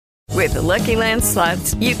With the Lucky Land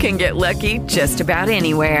Slots, you can get lucky just about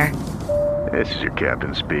anywhere. This is your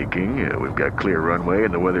captain speaking. We've got clear runway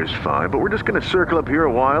and the weather's fine, but we're just going to circle up here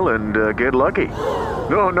a while and get lucky.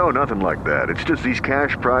 No, nothing like that. It's just these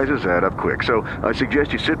cash prizes add up quick. So I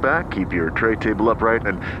suggest you sit back, keep your tray table upright,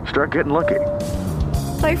 and start getting lucky.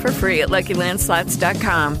 Play for free at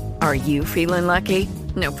LuckyLandSlots.com. Are you feeling lucky?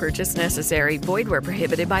 No purchase necessary. Void where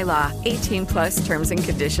prohibited by law. 18+ terms and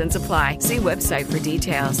conditions apply. See website for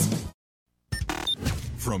details.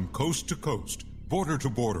 From coast to coast, border to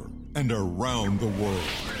border, and around the world.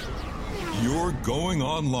 You're going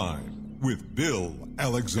online with Bill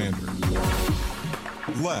Alexander.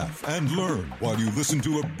 Laugh and learn while you listen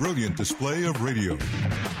to a brilliant display of radio.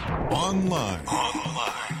 Online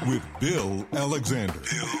with Bill Alexander.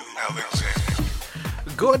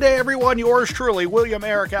 Good day, everyone. Yours truly, William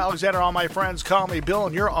Eric Alexander. All my friends call me Bill,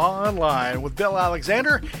 and you're online with Bill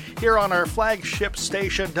Alexander here on our flagship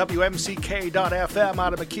station, WMCK.FM,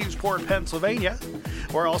 out of McKeesport, Pennsylvania.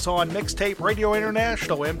 We're also on Mixtape Radio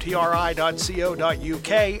International, mtri.co.uk,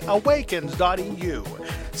 awakens.eu,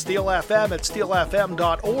 Steel FM at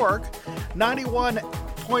steelfm.org,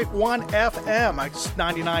 91.1 FM,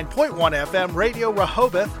 99.1 FM, Radio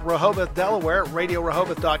Rehoboth, Delaware,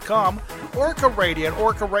 RadioRehoboth.com, Orca Radio at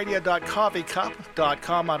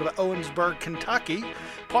orcaradio.coffeecup.com out of Owensburg, Kentucky,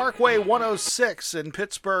 Parkway 106 in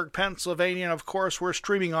Pittsburgh, Pennsylvania, and of course we're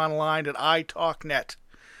streaming online at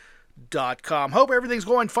italknet.com. Hope everything's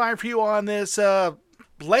going fine for you on this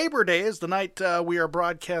Labor Day is the night we are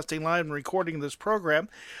broadcasting live and recording this program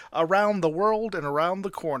around the world and around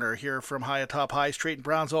the corner here from high atop High Street in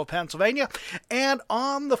Brownsville, Pennsylvania. And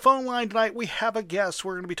on the phone line tonight, we have a guest.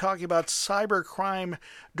 We're going to be talking about cybercrime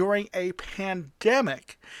during a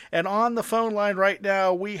pandemic. And on the phone line right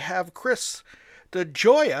now, we have Kris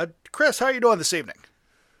Degioia. Kris, how are you doing this evening?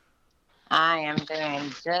 I am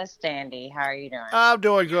doing just dandy. How are you doing? I'm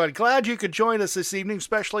doing good. Glad you could join us this evening,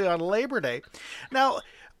 especially on Labor Day. Now,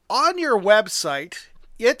 on your website,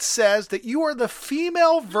 it says that you are the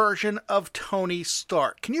female version of Tony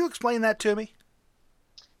Stark. Can you explain that to me?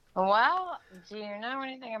 Well, do you know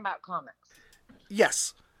anything about comics?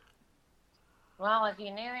 Yes. Well, if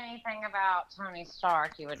you knew anything about Tony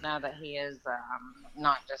Stark, you would know that he is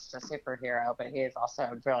not just a superhero, but he is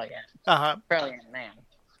also a brilliant man.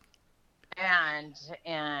 And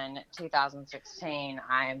in 2016,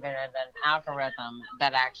 I invented an algorithm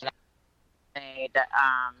that actually made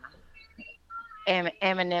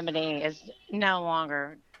anonymity is no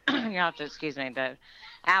longer. You have to excuse me. The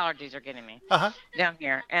allergies are getting me down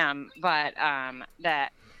here. But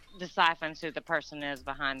that deciphers who the person is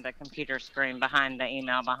behind the computer screen, behind the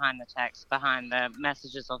email, behind the text, behind the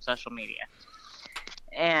messages on social media.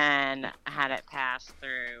 And I had it passed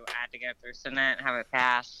through, I had to go through Senate, have it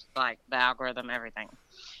passed, like the algorithm, everything.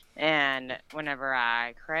 And whenever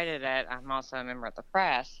I created it, I'm also a member of the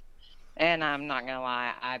press. And I'm not going to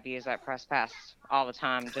lie, I abuse that press pass all the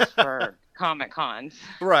time just for Comic Cons.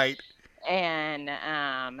 Right. And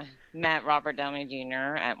met Robert Downey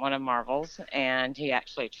Jr. at one of Marvel's, and he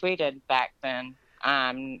actually tweeted back then,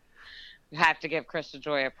 have to give Kris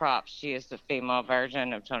Degioia props. She is the female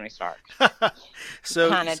version of Tony Stark. So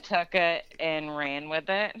kind of took it and ran with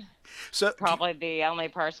it. So probably the only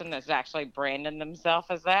person that's actually branded themselves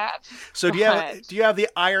as that. So do you have the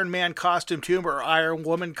Iron Man costume too, or Iron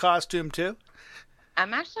Woman costume too?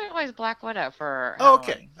 I'm always Black Widow for Halloween,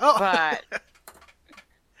 okay. Oh. But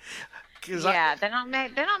yeah, they don't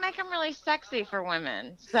make them really sexy for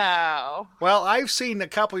women. So well, I've seen a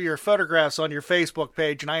couple of your photographs on your Facebook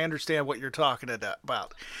page, and I understand what you're talking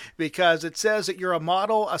about, because it says that you're a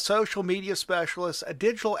model, a social media specialist, a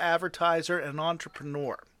digital advertiser, and an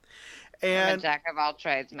entrepreneur. And I'm a jack of all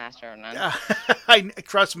trades, master of none.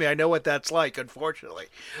 Trust me, I know what that's like, unfortunately.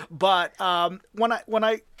 But when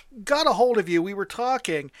I got a hold of you, we were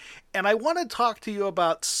talking, and I want to talk to you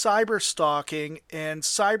about cyber stalking and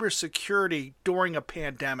cybersecurity during a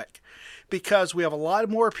pandemic, because we have a lot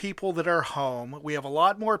more people that are home. We have a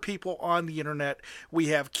lot more people on the internet. We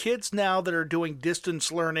have kids now that are doing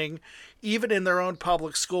distance learning, even in their own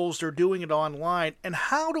public schools. They're doing it online. And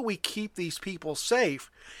how do we keep these people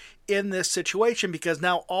safe in this situation? Because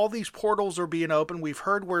now all these portals are being opened. We've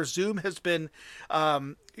heard where Zoom has been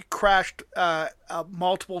crashed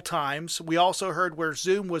multiple times. We also heard where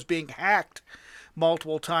Zoom was being hacked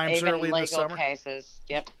multiple times early in the summer. Cases,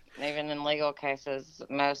 yep. Even in legal cases,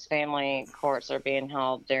 most family courts are being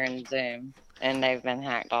held during Zoom, and they've been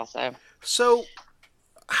hacked also. So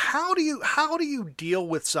how do you deal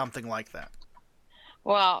with something like that?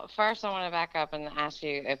 Well, first I want to back up and ask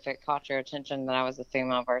you if it caught your attention that I was the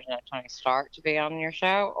female version of Tony Stark to be on your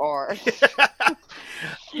show, or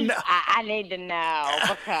No. I need to know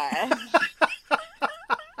because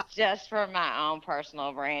just for my own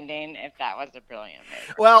personal branding, if that was a brilliant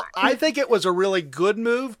move. Well, I think it was a really good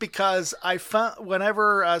move because I found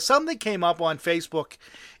whenever something came up on Facebook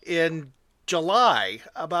in July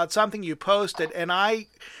about something you posted, and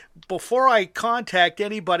before I contact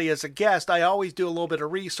anybody as a guest, I always do a little bit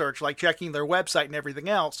of research, like checking their website and everything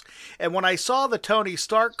else. And when I saw the Tony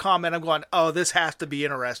Stark comment, I'm going, oh, this has to be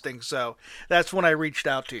interesting. So that's when I reached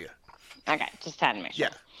out to you. Okay, just had to make sure.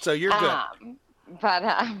 Yeah, so you're good. But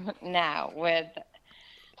no,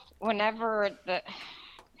 whenever the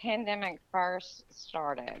pandemic first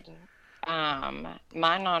started, my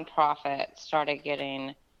nonprofit started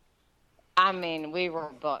getting, we were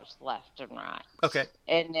booked left and right. Okay.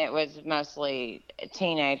 And it was mostly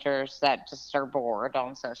teenagers that just are bored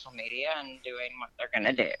on social media and doing what they're going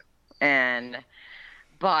to do.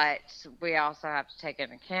 But we also have to take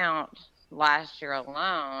into account last year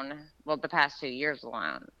alone, well, the past 2 years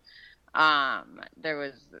alone, there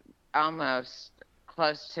was almost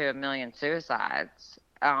close to 1 million suicides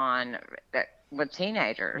with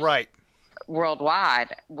teenagers, right,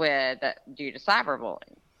 worldwide due to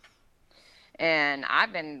cyberbullying. And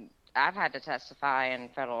I've had to testify in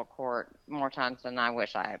federal court more times than I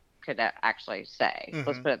wish I could actually say. Mm-hmm.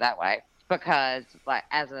 Let's put it that way, because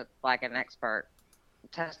as an expert,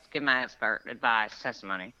 give my expert advice,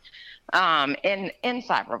 testimony, in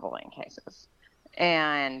cyberbullying cases.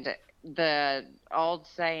 And the old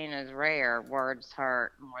saying is rare, words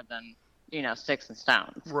hurt more than, sticks and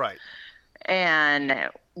stones. Right. And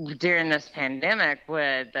during this pandemic,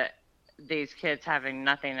 with these kids having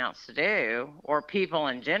nothing else to do, or people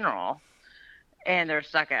in general, and they're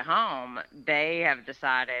stuck at home, they have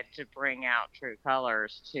decided to bring out true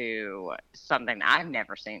colors to something I've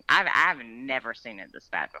never seen. I've never seen it this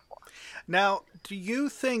bad before. Now, do you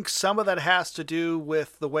think some of that has to do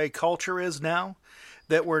with the way culture is now?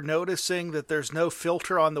 That we're noticing that there's no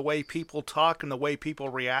filter on the way people talk and the way people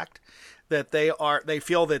react? That they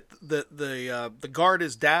feel that the guard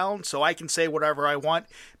is down, so I can say whatever I want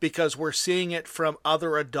because we're seeing it from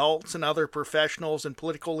other adults and other professionals and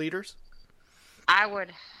political leaders? I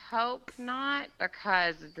would hope not,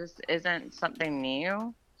 because this isn't something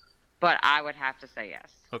new, but I would have to say yes.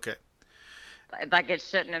 Okay. Like, it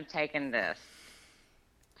shouldn't have taken this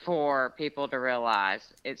for people to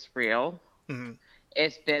realize it's real. Mm-hmm.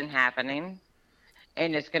 It's been happening,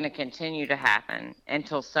 and it's going to continue to happen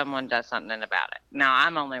until someone does something about it. Now,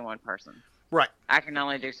 I'm only one person. Right. I can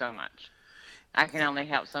only do so much. I can only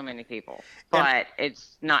help so many people, but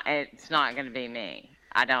it's not going to be me.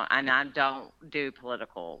 I don't do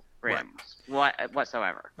political rims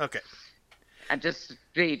whatsoever. Okay. I just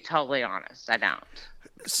be totally honest. I don't.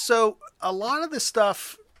 So a lot of the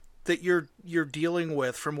stuff that you're dealing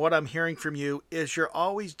with, from what I'm hearing from you, is you're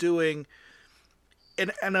always doing,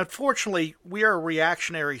 and unfortunately, we are a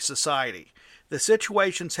reactionary society. The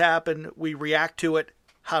situations happen, we react to it.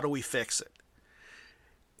 How do we fix it?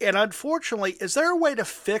 And unfortunately, is there a way to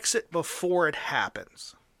fix it before it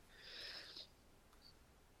happens?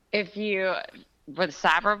 With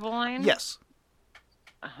cyberbullying? Yes.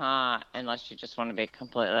 Unless you just want to be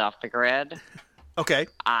completely off the grid. Okay.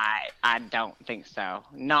 I don't think so.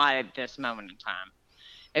 Not at this moment in time.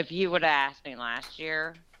 If you would have asked me last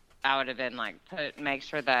year, I would have been like, make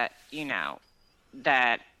sure that,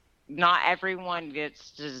 that not everyone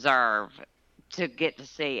deserve to get to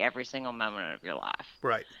see every single moment of your life.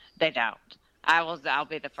 Right. They don't. I'll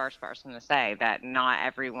be the first person to say that not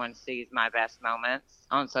everyone sees my best moments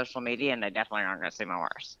on social media, and they definitely aren't going to see my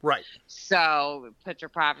worst. Right. So put your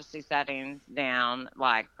privacy settings down,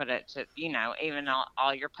 like put it to, even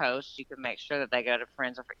all your posts, you can make sure that they go to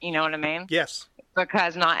friends or, you know what I mean? Yes.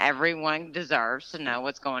 Because not everyone deserves to know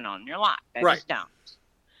what's going on in your life. They just don't.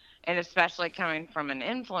 And especially coming from an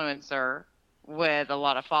influencer with a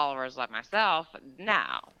lot of followers like myself, no.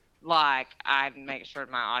 Like, I make sure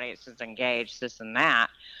my audience is engaged, this and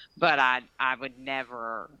that, but I would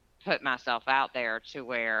never put myself out there to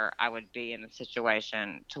where I would be in a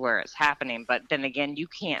situation to where it's happening. But then again, you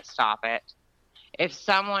can't stop it. If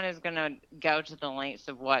someone is going to go to the lengths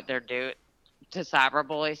of what they're doing to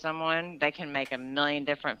cyberbully someone, they can make 1 million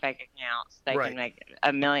different fake accounts. They can make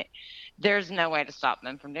 1 million. There's no way to stop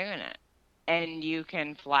them from doing it. And you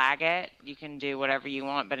can flag it, you can do whatever you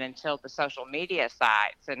want, but until the social media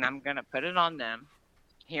sites, and I'm going to put it on them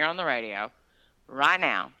here on the radio right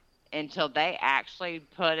now, until they actually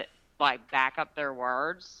back up their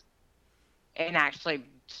words and actually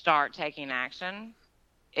start taking action,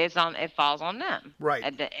 it falls on them. Right.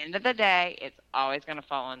 At the end of the day, it's always going to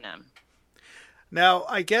fall on them. Now,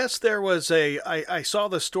 I guess there was I saw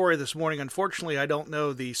the story this morning. Unfortunately, I don't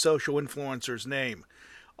know the social influencer's name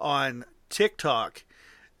on TikTok,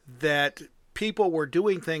 that people were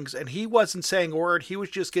doing things and he wasn't saying a word. He was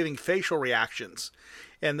just giving facial reactions.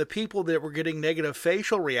 And the people that were getting negative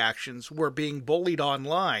facial reactions were being bullied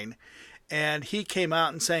online. And he came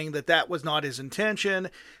out and saying that that was not his intention,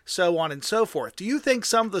 so on and so forth. Do you think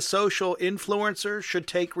some of the social influencers should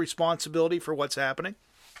take responsibility for what's happening?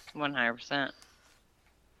 100%.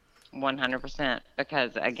 100%.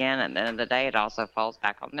 Because, again, at the end of the day, it also falls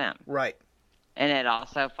back on them. Right. And it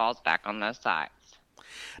also falls back on those sites.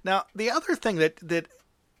 Now, the other thing that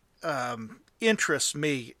interests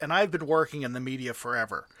me, and I've been working in the media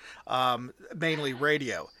forever, mainly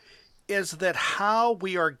radio, is that how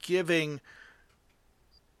we are giving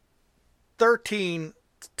 13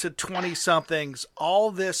 to 20-somethings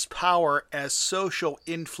all this power as social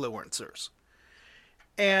influencers.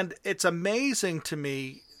 And it's amazing to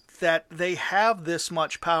me that they have this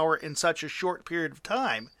much power in such a short period of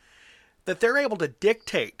time, that they're able to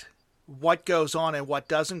dictate what goes on and what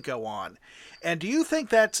doesn't go on. And do you think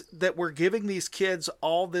that we're giving these kids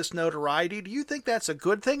all this notoriety? Do you think that's a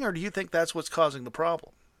good thing, or do you think that's what's causing the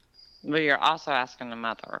problem? But you're also asking the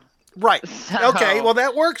mother. Right. So, okay, well,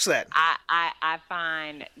 that works then. I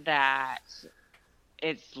find that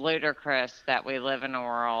it's ludicrous that we live in a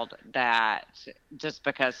world that just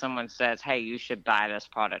because someone says, hey, you should buy this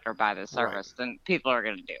product or buy this service, then people are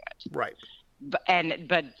going to do it. Right. But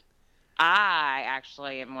I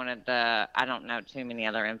actually am one of the, I don't know too many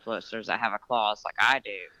other influencers that have a clause like I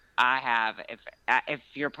do. I have, if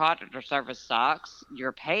your product or service sucks,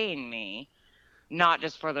 you're paying me, not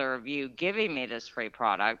just for the review, giving me this free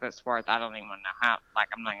product that's worth, I don't even know how, like,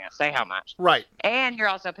 I'm not going to say how much. Right. And you're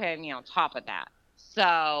also paying me on top of that.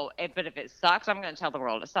 So, but if it sucks, I'm going to tell the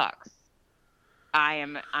world it sucks.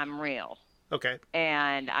 I'm real. Okay.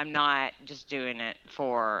 And I'm not just doing it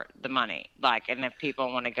for the money. Like, and if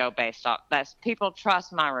people want to go based off, people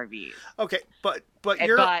trust my reviews. Okay, but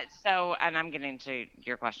and I'm getting to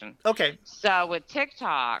your question. Okay. So with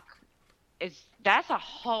TikTok, that's a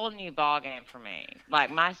whole new ballgame for me.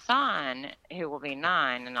 Like, my son, who will be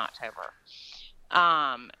 9 in October,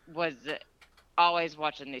 was always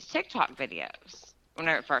watching these TikTok videos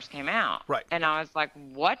whenever it first came out. Right. And I was like,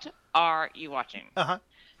 what are you watching? Uh-huh.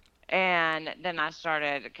 And then I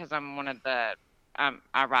started, because I'm one of the,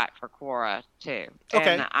 I write for Quora too.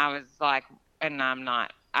 Okay. And I was like, and I'm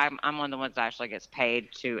one of the ones that actually gets paid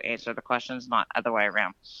to answer the questions, not other way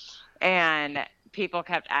around. And people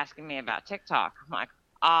kept asking me about TikTok. I'm like,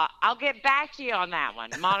 I'll get back to you on that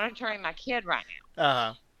one. Monitoring my kid right now.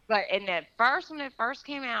 Uh-huh. But when it first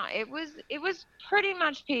came out, it was pretty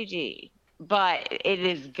much PG. But it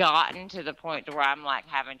has gotten to the point to where I'm like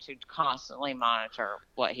having to constantly monitor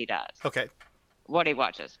what he does. Okay. What he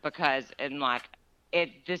watches, because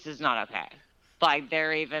this is not okay. Like,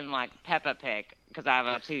 they're even like Peppa Pig, because I have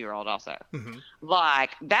a 2-year-old also. Mm-hmm. Like,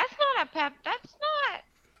 that's not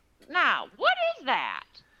no, what is that?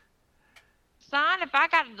 Son, if I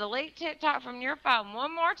got to delete TikTok from your phone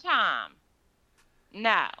one more time,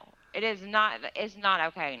 no, it's not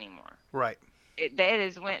okay anymore. Right. It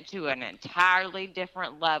has went to an entirely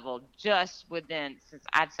different level just since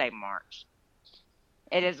I'd say March.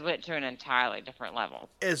 It has went to an entirely different level.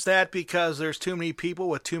 Is that because there's too many people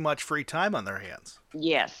with too much free time on their hands?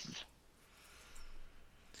 Yes.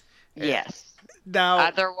 Yes. Now,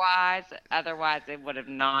 otherwise it would have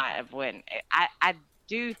not have went. I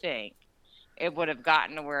do think it would have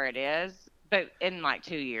gotten to where it is, but in like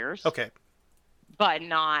 2 years. Okay. But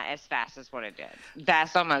not as fast as what it did.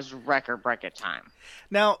 That's almost record-breaking time.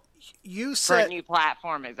 Now, you said... For a new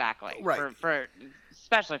platform, exactly. Right.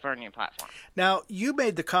 Especially for a new platform. Now, you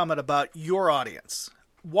made the comment about your audience.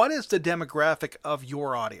 What is the demographic of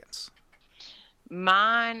your audience?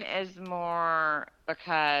 Mine is more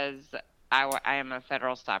because I am a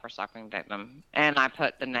federal cyber-stalking victim, and I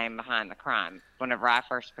put the name behind the crime. Whenever I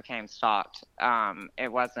first became stalked,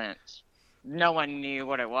 it wasn't... No one knew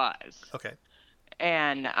what it was. Okay.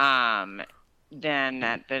 And then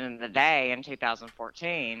at the end of the day, in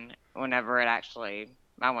 2014, whenever I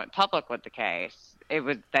went public with the case,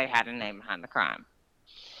 they had a name behind the crime,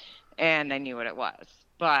 and they knew what it was.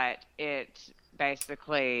 But it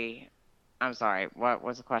basically, I'm sorry, what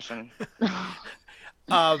was the question?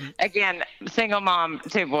 Again, single mom,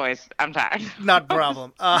 2 boys. I'm tired. Not a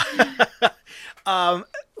problem.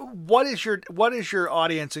 What is your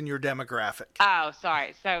audience and your demographic? Oh,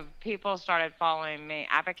 sorry. So people started following me.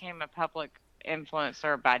 I became a public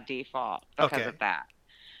influencer by default because of that.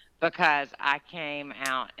 because I came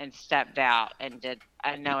out and stepped out and did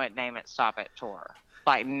a Know It, Name It, Stop It tour.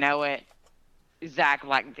 Like, know it, exact,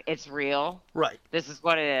 like, it's real. Right. This is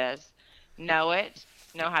what it is. Know it,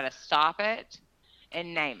 know how to stop it,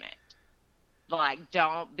 and name it. Like,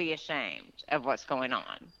 don't be ashamed of what's going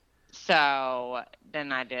on. So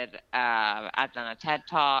then I did, I've done a TED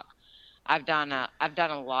Talk. I've done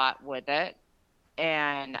a lot with it.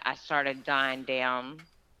 And I started dying down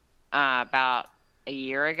about a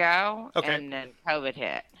year ago. Okay. And then COVID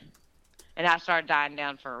hit. And I started dying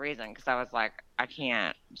down for a reason, because I was like, I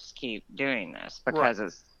can't just keep doing this, because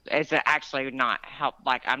it's actually not help.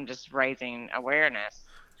 Like, I'm just raising awareness.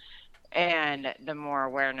 And the more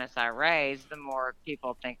awareness I raise, the more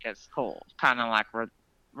people think it's cool. Kind of like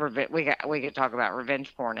we could talk about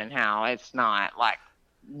revenge porn and how it's not like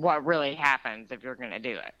what really happens if you're going to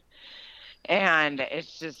do it. And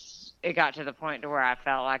it's just, it got to the point to where I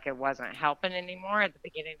felt like it wasn't helping anymore. At the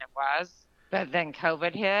beginning it was, but then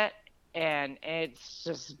COVID hit, and it's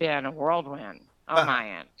just been a whirlwind on my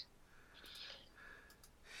end.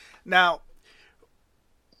 Now,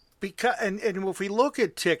 because and if we look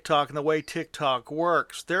at TikTok and the way TikTok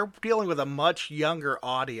works, they're dealing with a much younger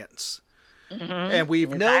audience. Mm-hmm. And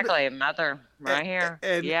we've exactly a mother right here.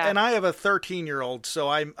 And I have a 13-year-old, so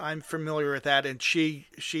I'm familiar with that, and she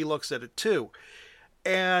looks at it too.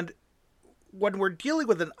 And when we're dealing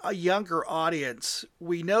with a younger audience,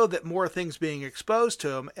 we know that more things being exposed to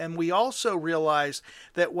them, and we also realize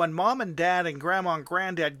that when mom and dad and grandma and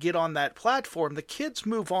granddad get on that platform, the kids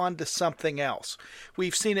move on to something else.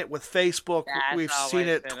 We've seen it with Facebook, we've seen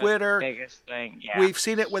it Twitter, biggest thing. Yeah. We've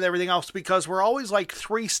seen it with everything else, because we're always like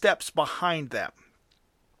 3 steps behind them.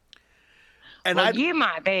 And well, you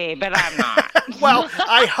might be, but I'm not. Well,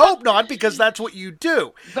 I hope not, because that's what you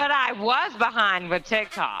do. But I was behind with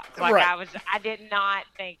TikTok. Like, right. I did not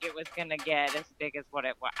think it was going to get as big as what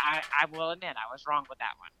it was. I will admit I was wrong with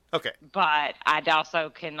that one. Okay. But I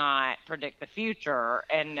also cannot predict the future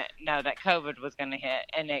and know that COVID was going to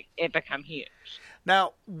hit and it become huge.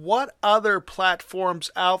 Now, what other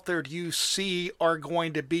platforms out there do you see are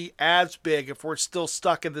going to be as big if we're still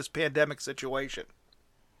stuck in this pandemic situation?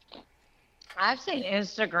 I've seen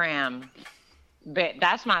Instagram, but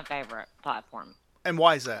that's my favorite platform. And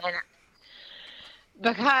why is that?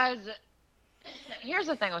 Because here's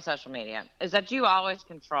the thing with social media, is that you always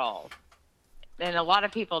control, and a lot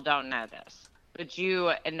of people don't know this, but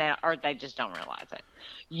or they just don't realize it.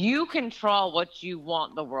 You control what you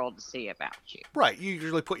want the world to see about you. Right. You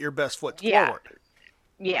usually put your best foot forward.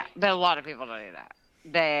 Yeah, but a lot of people don't do that.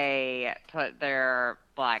 They put their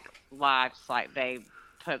lives, they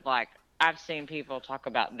put I've seen people talk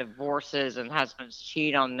about divorces and husbands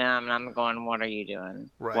cheat on them, and I'm going, what are you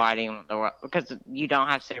doing? Right. Why do you want the world? Because you don't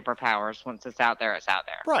have superpowers. Once it's out there, it's out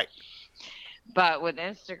there. Right. But with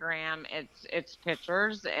Instagram, it's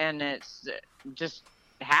pictures and it's just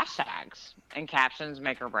hashtags and captions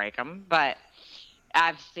make or break them. But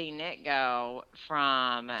I've seen it go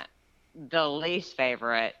from the least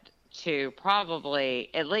favorite to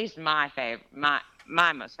probably at least my favorite,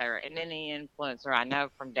 my most favorite, and any influencer I know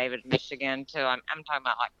from David, Michigan, to I'm talking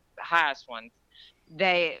about the highest ones.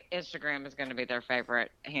 Instagram is going to be their favorite,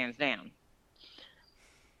 hands down.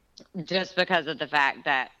 Just because of the fact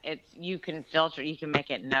that you can filter, you can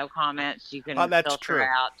make it no comments, you can filter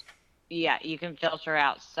out. Yeah, you can filter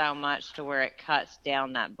out so much to where it cuts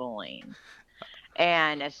down that bullying.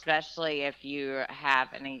 And especially if you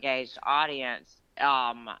have an engaged audience,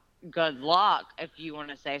 good luck if you want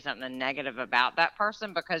to say something negative about that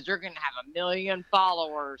person, because you're going to have 1 million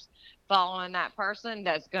followers following that person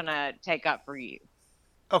that's going to take up for you.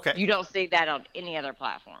 Okay. You don't see that on any other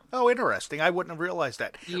platform. Oh, interesting. I wouldn't have realized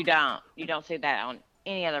that. You don't. You don't see that on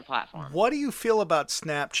any other platform. What do you feel about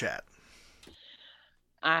Snapchat?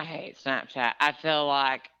 I hate Snapchat. I feel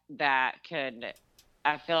like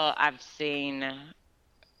I've seen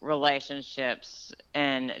relationships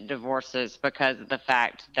and divorces because of the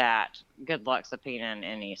fact that good luck subpoenaing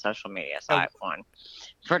any social media site one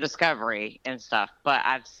for discovery and stuff. But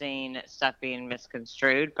I've seen stuff being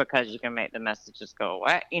misconstrued because you can make the messages go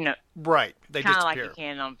away. Right. They kind of disappear. like you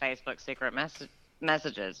can on Facebook secret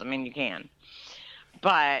messages. I mean, you can.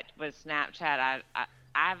 But with Snapchat,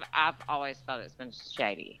 I've always thought it's been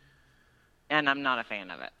shady. And I'm not a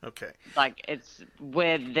fan of it. Okay. It's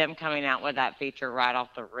with them coming out with that feature right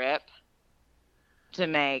off the rip to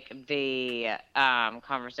make the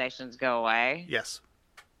conversations go away. Yes.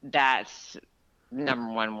 That's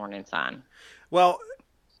number one warning sign. Well,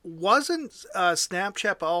 wasn't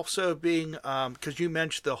Snapchat also being, because you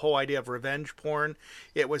mentioned the whole idea of revenge porn,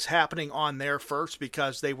 it was happening on there first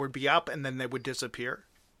because they would be up and then they would disappear?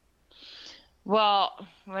 Well,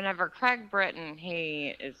 whenever Craig Britton,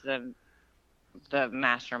 he is the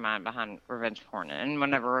mastermind behind revenge porn, and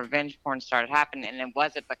whenever revenge porn started happening, and it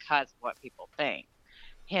wasn't because of what people think.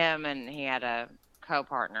 Him and he had a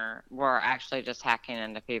co-partner were actually just hacking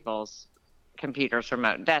into people's computers,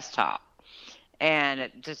 remote desktop,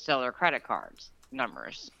 and to steal their credit cards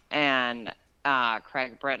numbers. And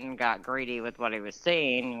Craig Britton got greedy with what he was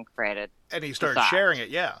seeing and created. And he started sharing it,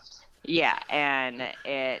 yeah. Yeah, and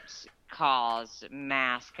it caused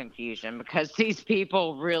mass confusion because these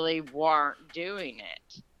people really weren't doing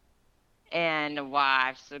it. And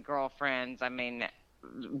wives, the girlfriends,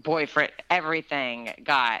 boyfriend, everything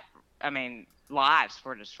lives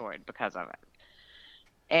were destroyed because of it.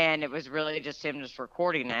 And it was really just him just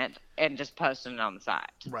recording it and just posting it on the site.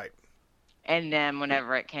 Right. And then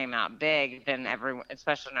whenever it came out big, then everyone,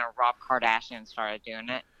 especially when Rob Kardashian started doing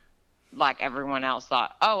it, like everyone else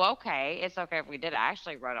thought, oh, okay, it's okay if we did it. I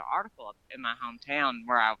actually wrote an article in my hometown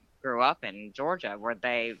where I grew up in Georgia where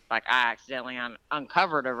I accidentally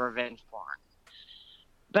uncovered a revenge porn.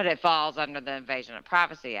 But it falls under the Invasion of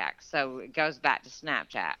Privacy Act. So it goes back to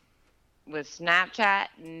Snapchat. With Snapchat,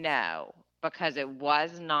 no, because it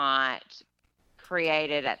was not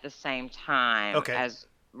created at the same time as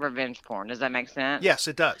revenge porn. Does that make sense? Yes,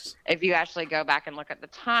 it does. If you actually go back and look at the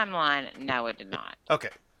timeline, no, it did not. Okay.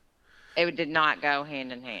 It did not go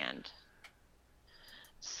hand in hand.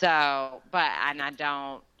 So, I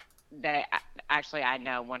know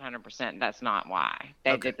 100% that's not why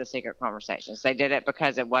they did the secret conversations. They did it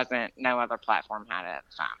because it wasn't, no other platform had it at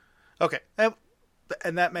the time. Okay.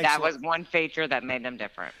 And that makes that was one feature that made them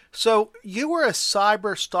different. So you were a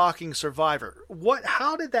cyber stalking survivor.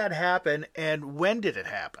 How did that happen, and when did it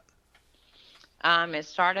happen? It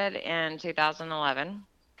started in 2011.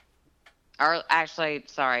 Or actually,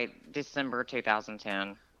 December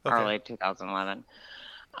 2010, early 2011.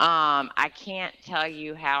 I can't tell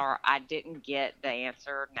you how I didn't get the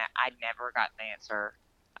answer. I never got the answer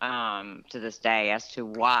to this day as to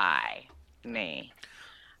why me.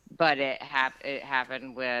 But it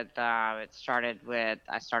happened with. It started with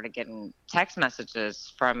I started getting text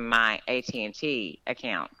messages from my AT&T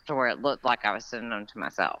account to where it looked like I was sending them to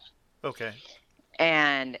myself. Okay.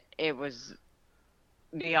 And it was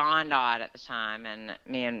beyond odd at the time, and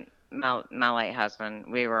me and my late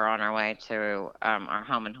husband, we were on our way to our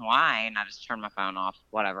home in Hawaii, and I just turned my phone off,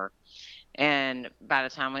 whatever. And by the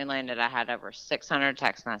time we landed, I had over 600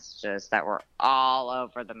 text messages that were all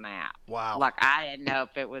over the map. Wow. Like, I didn't know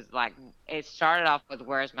if it was it started off with,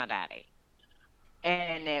 "Where's my daddy?"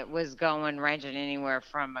 And it was ranging anywhere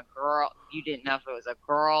from a girl. You didn't know if it was a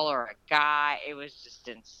girl or a guy. It was just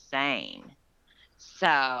insane.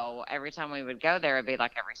 So every time we would go there, it'd be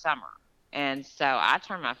like every summer. And so I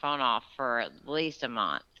turned my phone off for at least a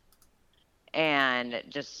month and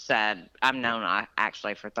just said, I'm known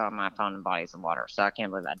actually for throwing my phone in bodies of water. So I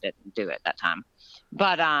can't believe I didn't do it that time.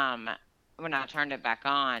 But when I turned it back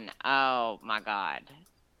on, oh my God,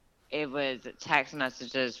 it was text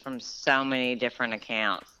messages from so many different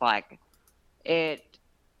accounts. Like, it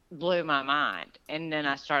blew my mind. And then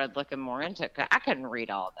I started looking more into it. I couldn't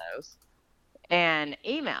read all those. And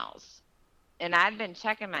emails. And I'd been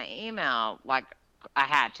checking my email like I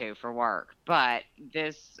had to for work. But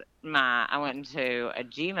I went into a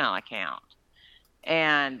Gmail account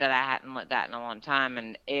and that I hadn't looked at in a long time.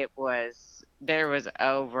 And there was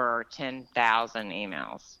over 10,000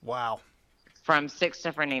 emails. Wow. From 6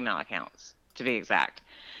 different email accounts, to be exact.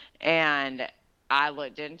 And I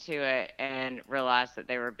looked into it and realized that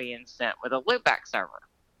they were being sent with a loopback server.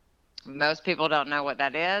 Most people don't know what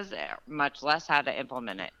that is, much less how to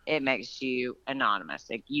implement it. It makes you anonymous.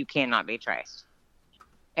 You cannot be traced.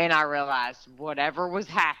 And I realized whatever was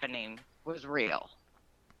happening was real.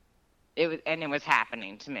 It was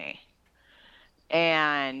happening to me.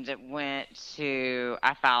 And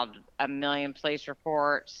I filed 1 million police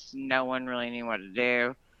reports. No one really knew what to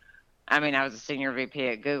do. I was a senior VP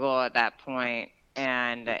at Google at that point,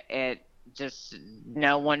 and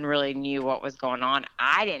no one really knew what was going on.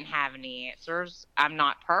 I didn't have any answers. I'm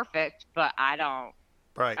not perfect, but I don't.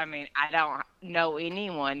 Right. I don't know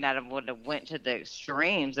anyone that would have went to the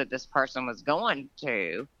extremes that this person was going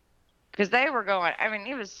to, because they were going.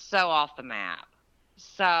 It was so off the map.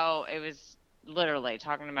 So it was literally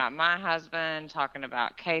talking about my husband, talking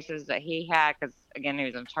about cases that he had, because again, he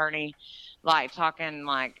was an attorney. It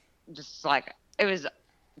was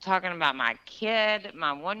talking about my kid,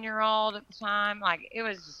 my 1-year-old at the time. It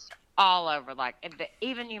was just all over.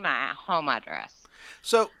 Even knew my home address.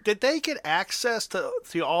 So did they get access to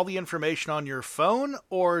all the information on your phone,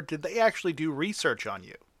 or did they actually do research on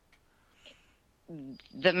you?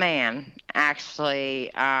 The man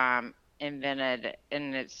actually, invented,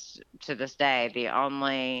 and it's to this day the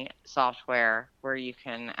only software where you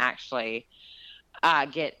can actually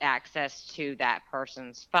get access to that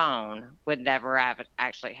person's phone with never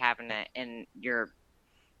actually having it in your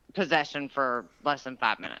possession for less than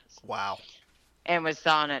 5 minutes. Wow. And was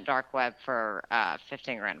selling it dark web for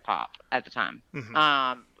 $15,000 a pop at the time.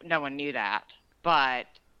 No one knew that, but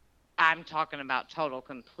I'm talking about total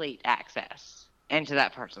complete access into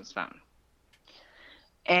that person's phone.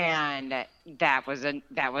 And that was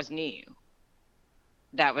new.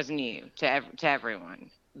 That was new to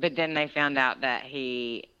everyone. But then they found out that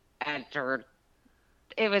he entered,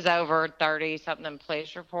 it was over 30-something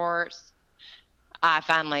police reports. I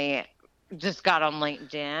finally just got on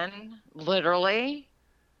LinkedIn, literally,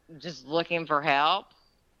 just looking for help.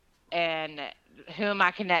 And who am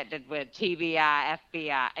I connected with? TBI,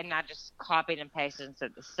 FBI. And I just copied and pasted and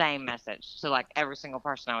sent the same message to like every single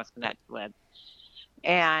person I was connected with.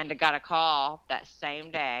 And I got a call that same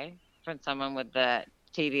day from someone with the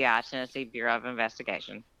TBI, Tennessee Bureau of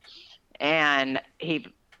Investigation. And he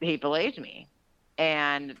believed me.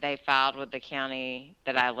 And they filed with the county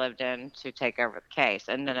that I lived in to take over the case.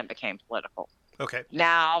 And then it became political. Okay.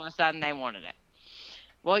 Now, all of a sudden, they wanted it.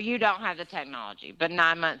 Well, you don't have the technology. But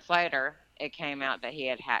 9 months later, it came out that he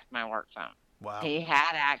had hacked my work phone. Wow. He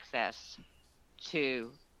had access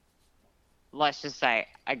to, let's just say,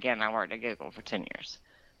 again, I worked at Google for 10 years,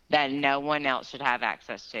 that no one else should have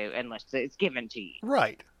access to unless it's given to you.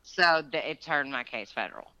 Right. So it turned my case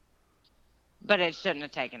federal. But it shouldn't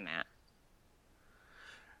have taken that.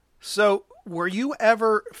 So, were you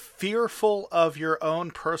ever fearful of your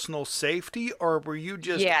own personal safety, or were you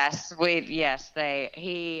just? Yes,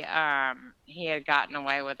 he had gotten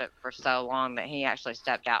away with it for so long that he actually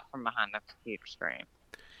stepped out from behind the computer screen,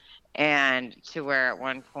 and to where at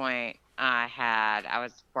one point I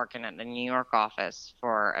was working at the New York office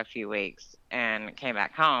for a few weeks and came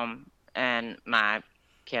back home, and my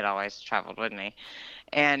kid always traveled with me,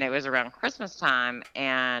 and it was around Christmas time,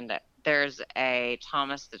 and there's a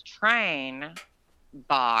Thomas the Train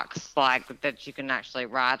box like that you can actually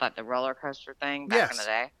ride, like the roller coaster thing back in the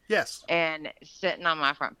day. Yes. And sitting on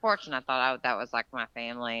my front porch, and I thought that was like my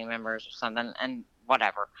family members or something, and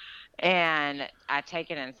whatever. And I take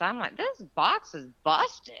it inside. I'm like, this box is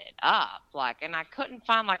busted up, like, and I couldn't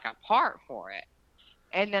find like a part for it.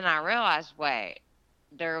 And then I realized, wait,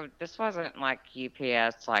 this wasn't like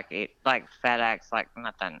UPS, like FedEx, like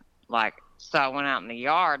nothing, like. So I went out in the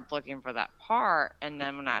yard looking for that part, and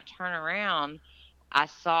then when I turned around, I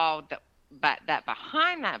saw that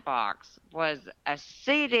behind that box was a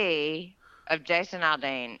CD of Jason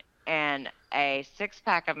Aldean and a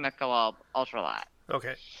 6-pack of Michelob Ultralight.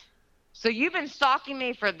 Okay. So you've been stalking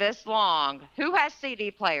me for this long. Who has CD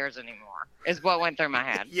players anymore? Is what went through my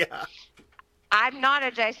head. Yeah. I'm not a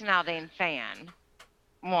Jason Aldean fan,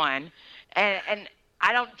 one, and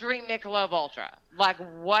I don't drink Michelob Ultra. Like,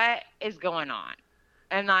 what is going on?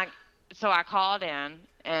 And, like, so I called in,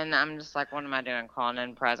 and I'm just like, what am I doing calling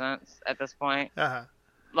in presents at this point? Uh-huh.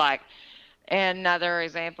 Like, and another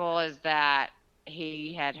example is that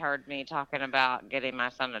he had heard me talking about getting my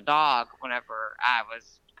son a dog whenever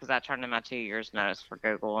because I turned in my 2 years notice for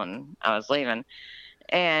Google, and I was leaving.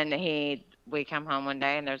 And we come home one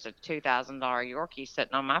day, and there's a $2,000 Yorkie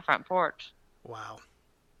sitting on my front porch. Wow.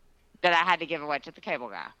 That I had to give away to the cable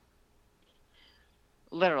guy.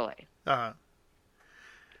 Literally. Uh-huh.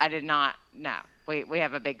 I did not. No. We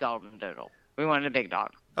have a big golden doodle. We wanted a big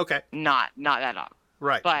dog. Okay. Not that dog.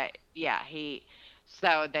 Right. But yeah,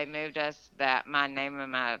 so they moved us. That my name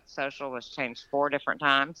and my social was changed 4 different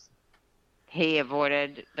times. He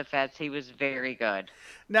avoided the feds. He was very good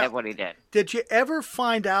at what he did. Did you ever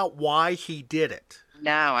find out why he did it?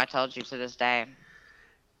 No, I told you to this day.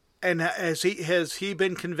 And has he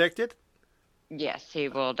been convicted? Yes, he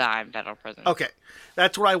will die in federal prison. Okay.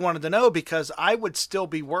 That's what I wanted to know, because I would still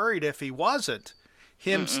be worried if he wasn't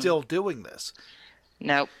still doing this.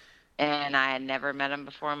 Nope. And I had never met him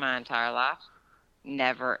before in my entire life.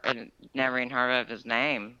 Never even heard of his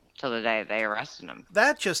name till the day they arrested him.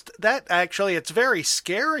 That actually, it's very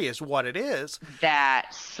scary is what it is.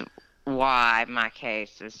 That's why my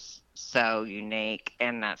case is so unique,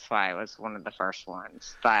 and that's why it was one of the first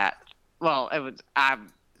ones. But, well, it was, I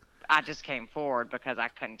just came forward because I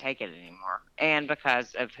couldn't take it anymore, and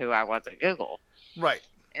because of who I was at Google. Right.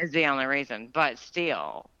 Is the only reason. But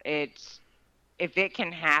still, if it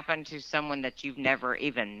can happen to someone that you've never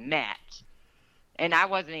even met, and I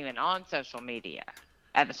wasn't even on social media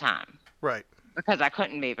at the time. Right. Because I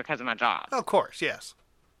couldn't be because of my job. Of course, yes.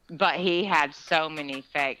 But he had so many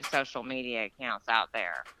fake social media accounts out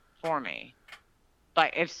there for me.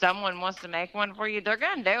 Like, if someone wants to make one for you, they're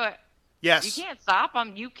going to do it. Yes. You can't stop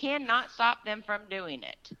them. You cannot stop them from doing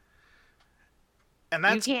it. And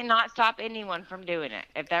you cannot stop anyone from doing it.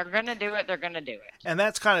 If they're going to do it, they're going to do it. And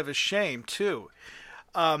that's kind of a shame, too.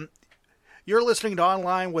 You're listening to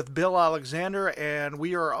Online with Bill Alexander, and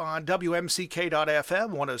we are on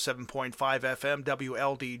WMCK.FM, 107.5 FM,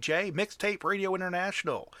 WLDJ, Mixtape Radio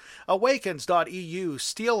International, Awakens.eu,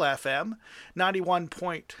 Steel FM,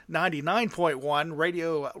 99.1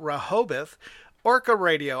 Radio Rehoboth, Orca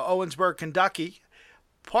Radio, Owensboro, Kentucky,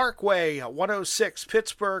 Parkway 106,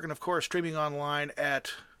 Pittsburgh, and of course streaming online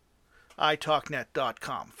at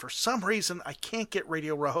italknet.com. For some reason, I can't get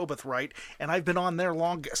Radio Rehoboth right, and I've been on there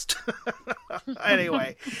longest.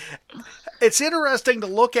 Anyway, it's interesting to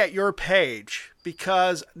look at your page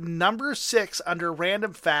because number 6 under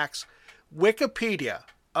Random Facts, Wikipedia.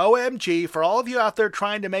 OMG, for all of you out there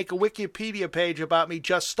trying to make a Wikipedia page about me,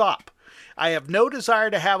 just stop. I have no desire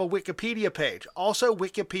to have a Wikipedia page. Also,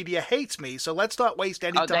 Wikipedia hates me, so let's not waste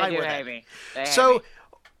any time with it. Me.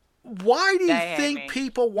 Why do you think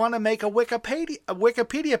people want to make a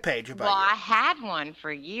Wikipedia page about you? Well, I had one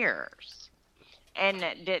for years and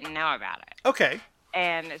didn't know about it. Okay.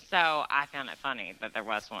 And so I found it funny that there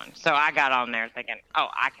was one. So I got on there thinking, oh,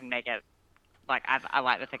 I can make it. Like, I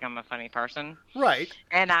like to think I'm a funny person. Right.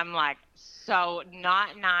 And I'm like, so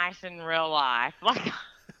not nice in real life. Like,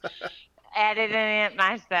 editing it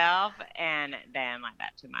myself, and they didn't like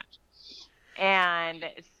that too much. And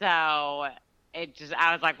so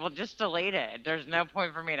I was like, well, just delete it. There's no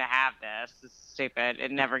point for me to have this. It's stupid. It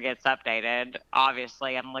never gets updated.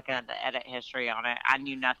 Obviously, I'm looking at the edit history on it. I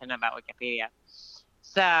knew nothing about Wikipedia.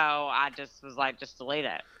 So I just was like, just delete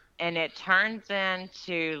it. And it turns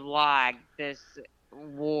into like this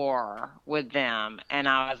war with them. And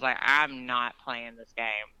I was like, I'm not playing this game.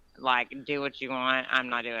 Like, do what you want. I'm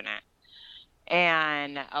not doing it.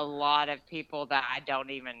 And a lot of people that I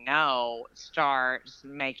don't even know start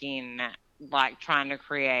making, like, trying to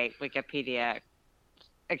create Wikipedia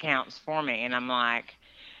accounts for me. And I'm like,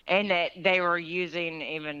 and they were using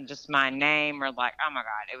even just my name, or like, oh my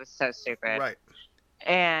God, it was so stupid. Right.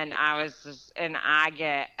 And I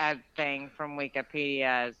get a thing from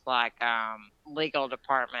Wikipedia as like, legal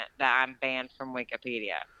department that I'm banned from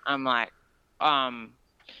Wikipedia. I'm like,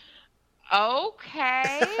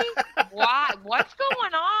 okay, why? What's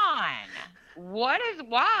going on? Why?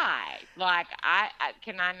 Like,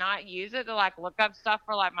 can I not use it to like look up stuff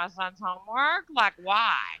for like my son's homework? Like,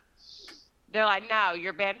 why? They're like, no,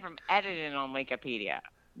 you're banned from editing on Wikipedia.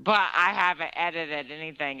 But I haven't edited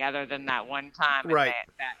anything other than that one time. Right.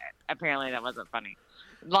 That apparently that wasn't funny.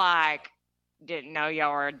 Like, didn't know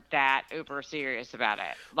y'all were that uber serious about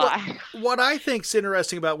it. Like, what I think's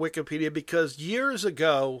interesting about Wikipedia, because years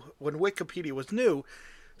ago, when Wikipedia was new,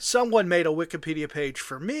 someone made a Wikipedia page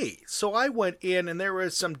for me. So I went in, and there were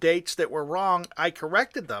some dates that were wrong. I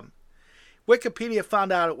corrected them. Wikipedia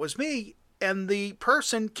found out it was me, and the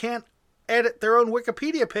person can't edit their own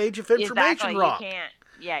Wikipedia page if information's wrong. You can't.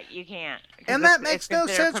 Yeah, you can't. And that makes no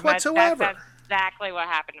sense whatsoever. That's exactly what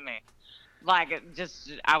happened to me. Like,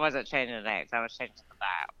 I wasn't changing the dates. I was changing the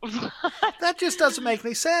dial. That just doesn't make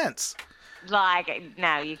any sense. Like,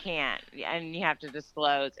 no, you can't. And you have to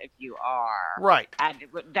disclose if you are. Right.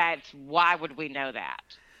 Why would we know that?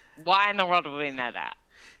 Why in the world would we know that?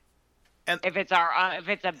 And if it's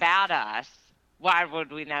about us, why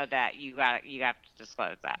would we know that? You have to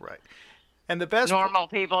disclose that. Right. And the best normal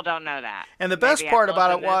people don't know that. And the best part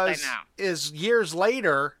about it is years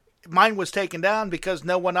later, mine was taken down because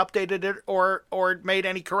no one updated it or made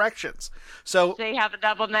any corrections. So see how the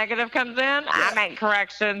double negative comes in? Yeah. I make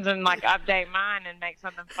corrections and like update mine and make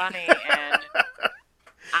something funny, and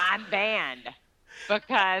I'm banned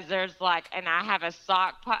because there's like, and I have a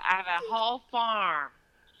whole farm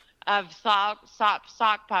of sock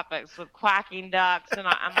puppets with quacking ducks, and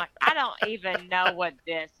I'm like, I don't even know what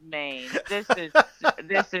this means. This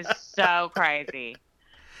is so crazy.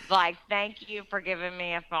 Like, thank you for giving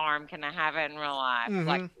me a farm. Can I have it in real life? Mm-hmm.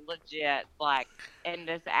 Like, legit. Like, and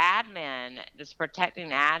this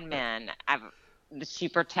protecting admin, she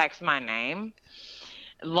protects my name.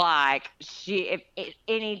 Like, if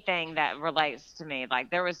anything that relates to me,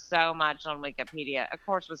 like, there was so much on Wikipedia, of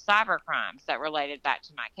course, with cyber crimes that related back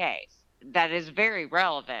to my case. That is very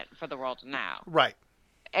relevant for the world to know. Right.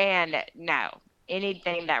 And no,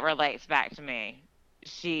 anything that relates back to me,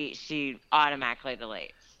 she automatically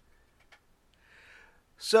deletes.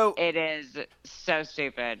 So it is so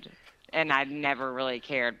stupid. And I never really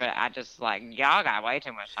cared, but I just, like, y'all got way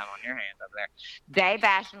too much time on your hands over there. They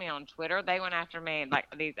bashed me on Twitter. They went after me, like,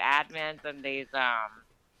 these admins and these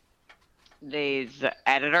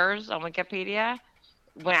editors on Wikipedia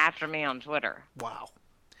went after me on Twitter. Wow.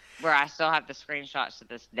 where I still have the screenshots to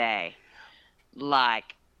this day.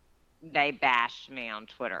 Like, they bashed me on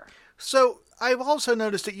Twitter. So I've also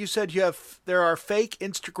noticed that you said there are fake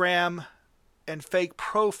Instagram and fake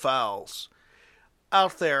profiles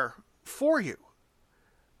out there for you.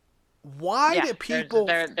 Why do people?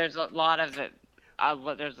 There's a lot of it.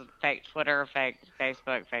 There's a fake Twitter, fake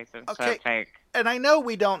Facebook, fake Insta, fake. And I know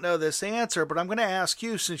we don't know this answer, but I'm going to ask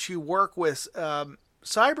you, since you work with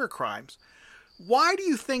cyber crimes, why do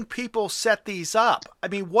you think people set these up? I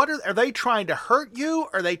mean, are they trying to hurt you?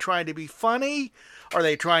 Are they trying to be funny? Are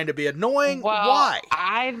they trying to be annoying? Well, why?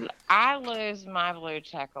 I lose my blue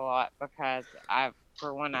check a lot because I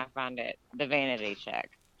find it the vanity check.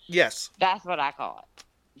 Yes. That's what I call it.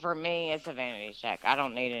 For me, it's a vanity check. I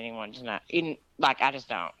don't need anyone to know. I just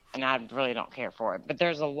don't. And I really don't care for it. But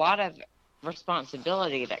there's a lot of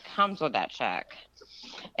responsibility that comes with that check.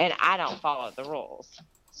 And I don't follow the rules.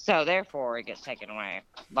 So, therefore, it gets taken away.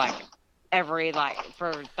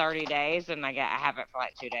 For 30 days. And I have it for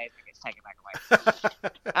 2 days. It gets taken back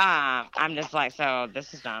away. I'm just so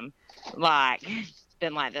this is dumb. It's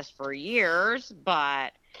been like this for years.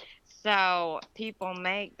 But... So people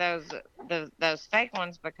make those fake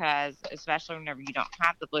ones because, especially whenever you don't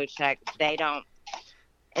have the blue check, they don't.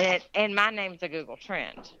 And my name's a Google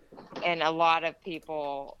trend, and a lot of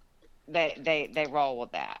people they roll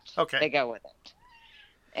with that. Okay. They go with it,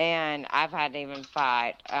 and I've had to even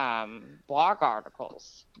fight blog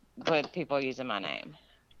articles with people using my name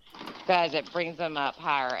because it brings them up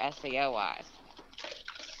higher SEO wise.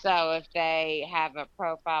 So if they have a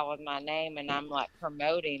profile with my name and I'm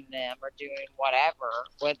promoting them or doing whatever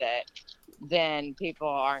with it, then people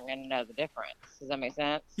aren't going to know the difference. Does that make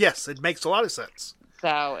sense? Yes, it makes a lot of sense.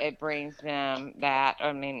 So it brings them that.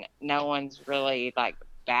 I mean, no one's really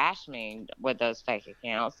bashed me with those fake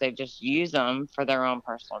accounts. They just use them for their own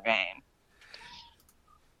personal gain.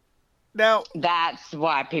 Now, that's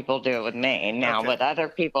why people do it with me. Now, with other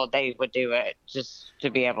people, they would do it just to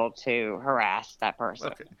be able to harass that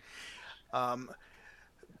person. Okay.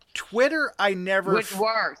 Twitter, which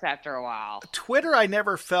works after a while. Twitter, I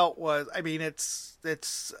never felt was. I mean, it's.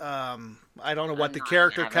 I don't know what the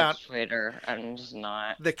character count. Twitter, I'm just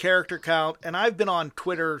not. The character count, and I've been on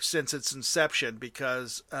Twitter since its inception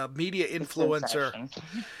because Media Influencer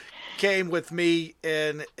came with me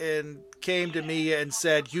and came to me and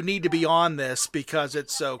said, you need to be on this because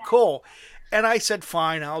it's so cool. And I said,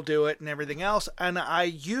 fine, I'll do it and everything else. And I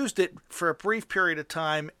used it for a brief period of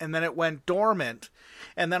time, and then it went dormant.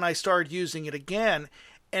 And then I started using it again.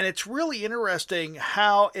 And it's really interesting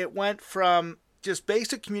how it went from just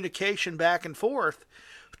basic communication back and forth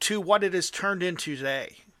to what it has turned into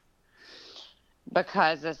today.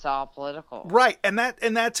 Because it's all political. Right. And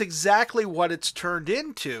that's exactly what it's turned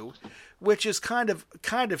into, which is kind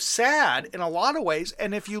of sad in a lot of ways.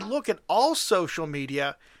 And if you look at all social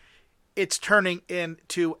media, it's turning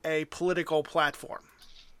into a political platform.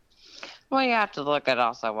 Well, you have to look at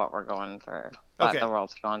also what we're going through, what the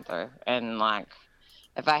world's going through. And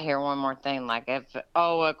if I hear one more thing,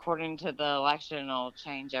 according to the election, it'll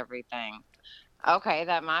change everything. Okay,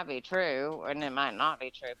 that might be true, and it might not be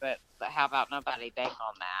true, but how about nobody bank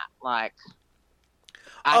on that?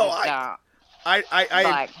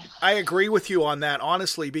 I agree with you on that,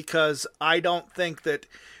 honestly, because I don't think that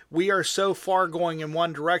we are so far going in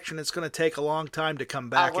one direction, it's going to take a long time to come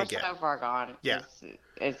back again. We're so far gone. Yeah.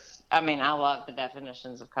 I love the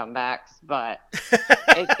definitions of comebacks, but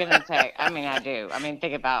it's going to take, I do.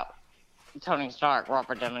 Think about Tony Stark,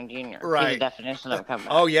 Robert Downey Jr. Right. He's the definition of a comeback.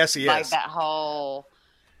 Oh, yes, he is. That whole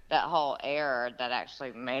era that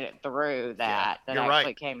actually made it through that actually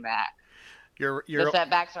right. came back. The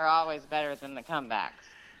setbacks are always better than the comebacks.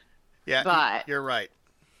 Yeah, but you're right.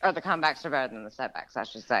 Or the comebacks are better than the setbacks, I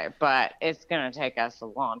should say. But it's going to take us a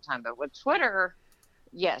long time. But with Twitter,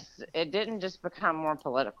 yes, it didn't just become more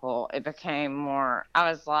political. It became more, I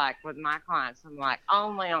was with my clients, I'm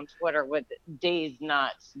only on Twitter would these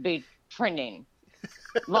nuts be trending.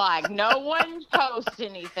 No one posts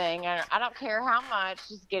anything. And I don't care how much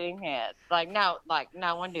is getting hits. No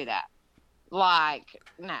one do that.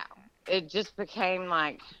 No. It just became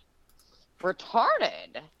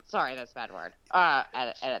retarded. Sorry, that's a bad word.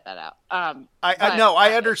 Edit that out.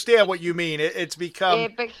 I understand what you mean. It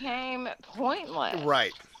became pointless.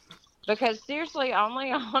 Right. Because seriously,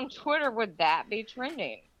 only on Twitter would that be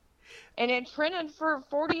trending. And it trended for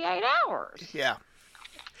 48 hours. Yeah.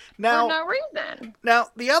 Now, for no reason. Now,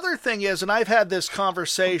 the other thing is, and I've had this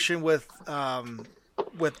conversation with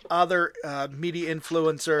other media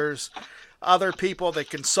influencers, other people that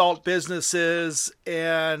consult businesses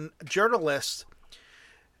and journalists.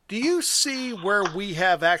 Do you see where we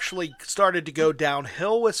have actually started to go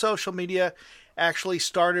downhill with social media? Actually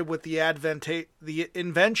started with the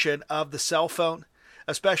invention of the cell phone,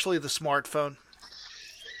 especially the smartphone.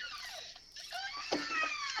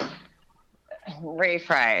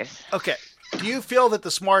 Rephrase. Okay. Do you feel that the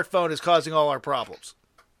smartphone is causing all our problems?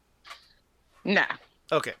 No.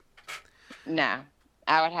 Okay. No.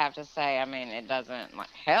 I would have to say, I mean, it doesn't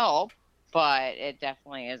help, but it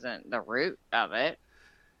definitely isn't the root of it.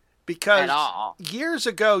 Because at all. Years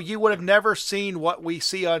ago, you would have never seen what we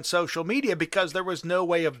see on social media because there was no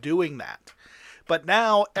way of doing that. But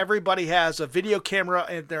now everybody has a video camera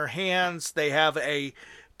in their hands. They have a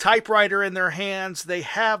typewriter in their hands. They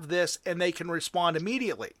have this, and they can respond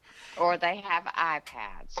immediately. Or they have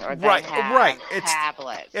iPads, or they have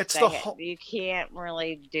tablets. You can't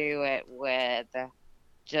really do it with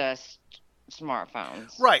just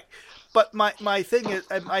smartphones. Right. But my thing is,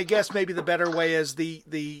 I guess maybe the better way is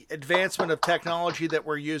the advancement of technology that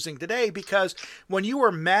we're using today, because when you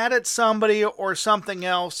were mad at somebody or something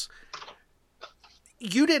else,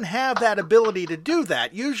 you didn't have that ability to do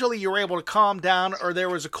that. Usually you were able to calm down or there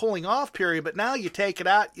was a cooling off period, but now you take it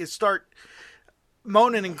out, you start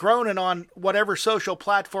moaning and groaning on whatever social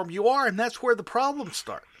platform you are, and that's where the problems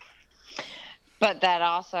start. But that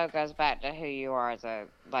also goes back to who you are that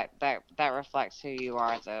reflects who you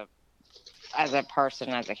are as a person,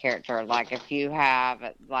 as a character. Like if you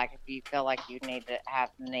feel like you need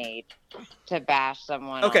to bash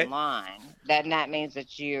someone online, then that means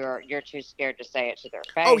that you're too scared to say it to their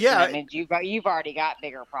face. Oh yeah, that means you've already got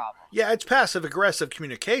bigger problems. Yeah, it's passive aggressive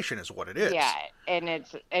communication is what it is. Yeah, and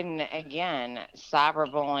again,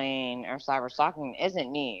 cyberbullying or cyberstalking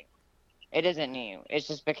isn't new. It isn't new. It's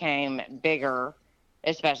just became bigger,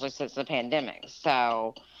 especially since the pandemic.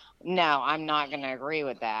 So. No, I'm not going to agree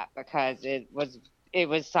with that because it was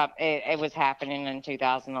happening in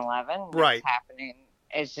 2011. Right. It's happening.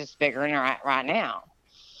 It's just bigger right now.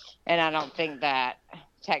 And I don't think that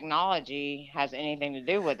technology has anything to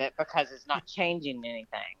do with it because it's not changing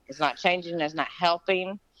anything. It's not changing. It's not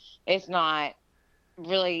helping. It's not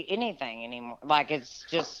really anything anymore. Like, it's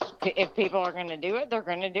just, if people are going to do it, they're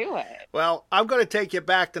going to do it. Well, I'm going to take you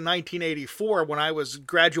back to 1984 when I was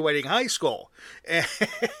graduating high school. And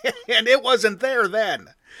it wasn't there then.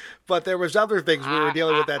 But there was other things we were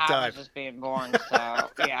dealing with that time. I was just being born, so,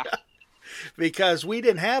 yeah. Because we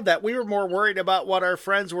didn't have that. We were more worried about what our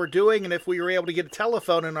friends were doing and if we were able to get a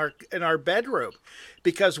telephone in our bedroom.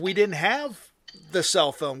 Because we didn't have the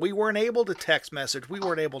cell phone. We weren't able to text message. We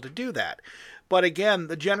weren't able to do that. But again,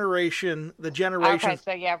 the generation. Okay,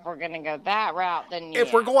 so yeah, if we're going to go that route, then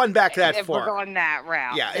if we're going back that far, if we're going that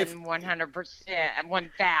route, yeah, then 100%,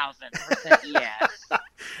 1,000% yes.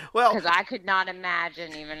 Well, because I could not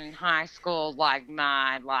imagine even in high school, like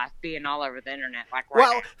my life being all over the internet, like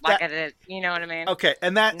it is. You know what I mean? Okay,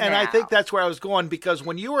 and I think that's where I was going, because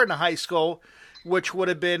when you were in high school, which would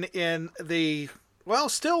have been in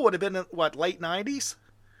still would have been in late 90s.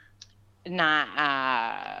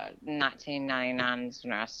 1999 is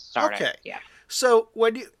when I started. Okay. Yeah. So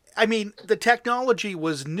the technology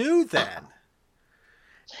was new then.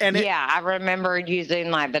 And I remember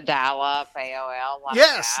using like the dial-up AOL.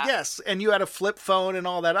 Yes. And you had a flip phone and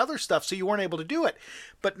all that other stuff, so you weren't able to do it.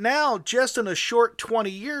 But now, just in a short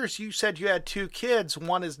 20 years, you said you had 2 kids.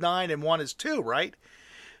 One is 9 and one is 2, right?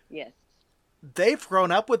 Yes. They've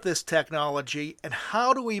grown up with this technology, and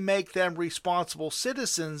how do we make them responsible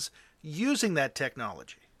citizens using that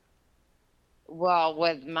technology? Well,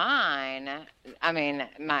 with mine, I mean,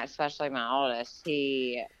 especially my oldest,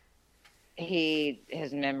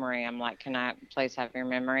 his memory, I'm like, can I please have your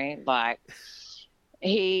memory? Like,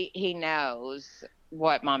 he knows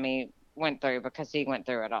what mommy went through because he went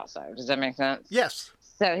through it also. Does that make sense? Yes.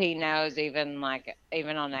 So he knows even on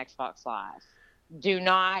Xbox Live. Do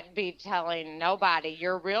not be telling nobody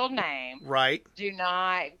your real name. Right. Do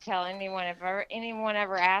not tell anyone if anyone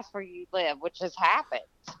ever asks where you live, which has happened.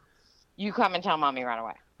 You come and tell mommy right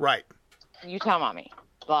away. Right. You tell mommy.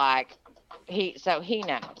 Like, he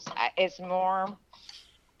knows. It's more,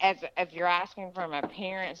 if you're asking from a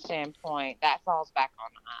parent standpoint, that falls back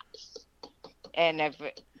on us. And if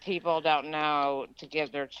people don't know to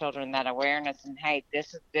give their children that awareness and, hey,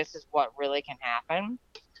 this is what really can happen.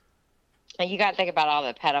 And you got to think about all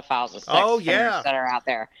the pedophiles and sex offenders that are out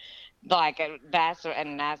there. Like, that's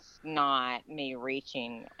not me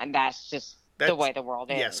reaching, and that's just the way the world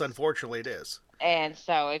is. Yes, unfortunately it is. And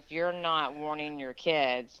so if you're not warning your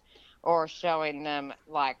kids or showing them,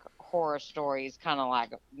 like, horror stories, kind of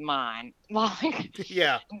like mine, like,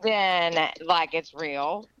 then, like, it's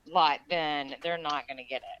real, like, then they're not going to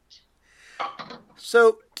get it.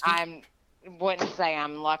 So wouldn't say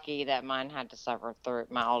I'm lucky that mine had to suffer through.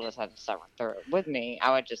 My oldest had to suffer through it with me.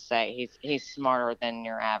 I would just say he's smarter than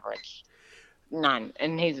your average 9,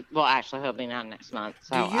 and actually he'll be 9 next month.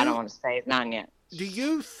 So I don't want to say he's 9 yet. Do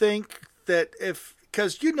you think that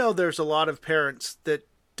because there's a lot of parents that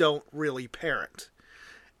don't really parent,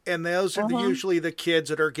 and those are usually the kids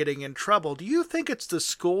that are getting in trouble. Do you think it's the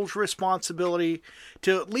school's responsibility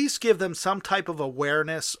to at least give them some type of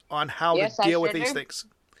awareness on how to deal with these things?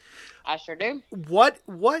 I sure do. What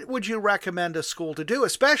would you recommend a school to do,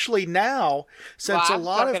 especially now, since I've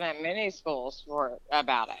spoken at many schools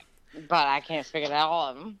about it, but I can't speak at all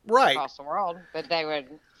of them across the world. But they would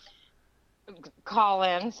call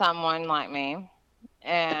in someone like me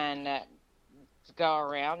and go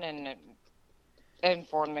around and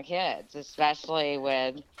inform the kids, especially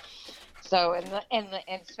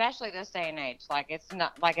especially this day and age. Like, it's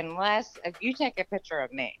not like, unless if you take a picture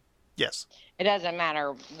of me. Yes. It doesn't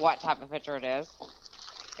matter what type of picture it is,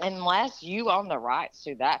 unless you own the rights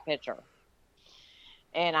to that picture.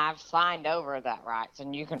 And I've signed over that rights,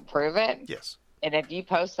 and you can prove it. Yes. And if you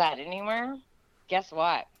post that anywhere, guess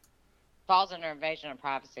what? Falls under Invasion of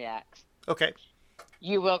Privacy Act. Okay.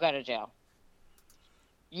 You will go to jail.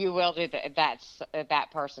 You will do that if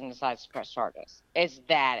that person decides to press charges. It's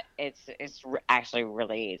actually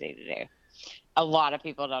really easy to do. A lot of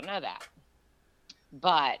people don't know that.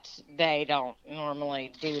 But they don't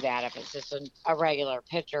normally do that if it's just a regular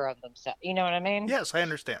picture of themselves. You know what I mean? Yes, I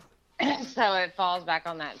understand. So it falls back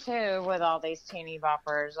on that too, with all these teeny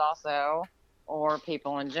boppers also, or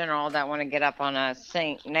people in general that want to get up on a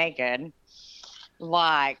sink naked,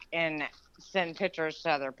 and send pictures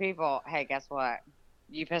to other people. Hey, guess what?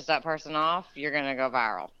 You piss that person off, you're going to go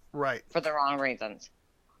viral. Right. For the wrong reasons.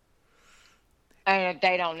 And if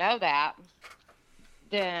they don't know that,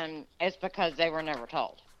 then it's because they were never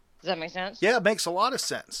told. Does that make sense? Yeah, it makes a lot of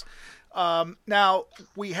sense. Now,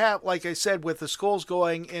 we have, like I said, with the schools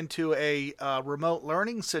going into a remote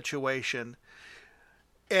learning situation,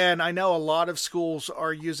 and I know a lot of schools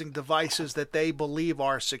are using devices that they believe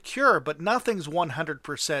are secure, but nothing's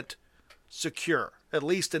 100% secure, at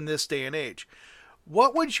least in this day and age.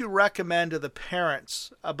 What would you recommend to the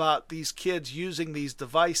parents about these kids using these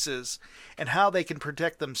devices and how they can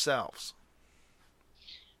protect themselves?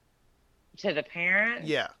 To the parents?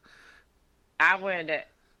 Yeah. I would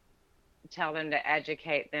tell them to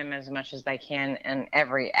educate them as much as they can in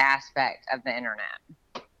every aspect of the internet.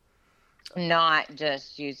 Not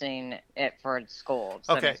just using it for school. Does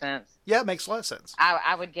that make sense? Yeah, it makes a lot of sense.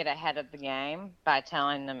 I would get ahead of the game by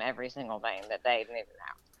telling them every single thing that they need to know.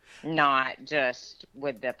 Not just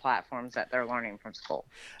with the platforms that they're learning from school.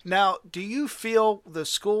 Now, do you feel the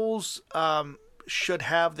schools should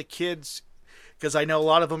have the kids, because I know a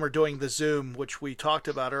lot of them are doing the Zoom, which we talked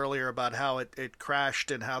about earlier about how it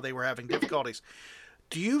crashed and how they were having difficulties.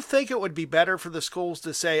 Do you think it would be better for the schools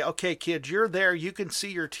to say, okay, kids, you're there, you can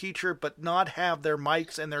see your teacher, but not have their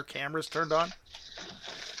mics and their cameras turned on?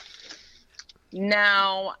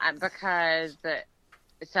 No, because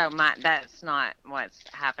that's not what's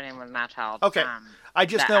happening with my child. Okay. I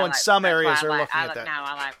just know in some areas they're looking at that. No,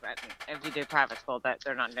 I like if you do private school, that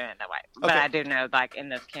they're not doing it that way. Okay. But I do know, like in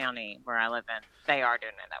this county where I live in, they are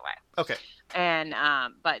doing it that way. Okay. And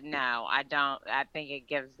but no, I don't. I think it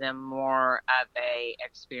gives them more of a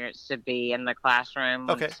experience to be in the classroom,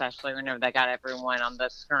 especially whenever they got everyone on the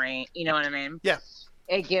screen. You know what I mean? Yeah.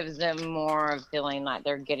 It gives them more of feeling like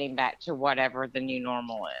they're getting back to whatever the new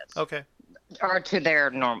normal is. Okay. Or to their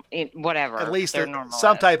normal, whatever. At least their normal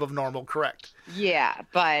some is. type of normal, correct? Yeah,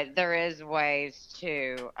 but there is ways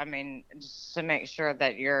to, just to make sure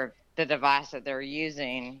that the device that they're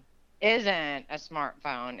using isn't a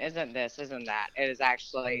smartphone, isn't this, isn't that. It is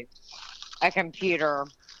actually a computer,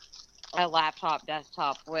 a laptop,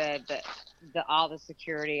 desktop with all the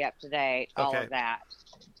security up to date, all of that.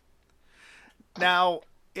 Now,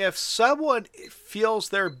 if someone feels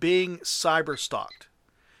they're being cyber stalked,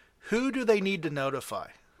 who do they need to notify?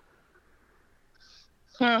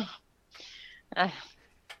 That's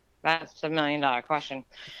 $1 million question.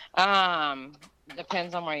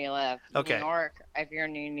 Depends on where you live. Okay. New York, if you're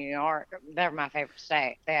in New York, they're my favorite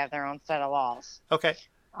state. They have their own set of laws. Okay.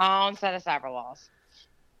 Own set of cyber laws.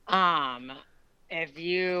 If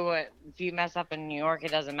you mess up in New York,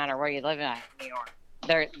 it doesn't matter where you live in New York.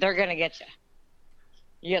 They're gonna get you.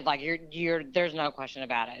 There's no question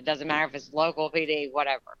about it. It doesn't matter if it's local PD,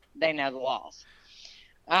 whatever. They know the laws.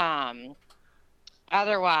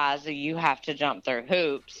 Otherwise, you have to jump through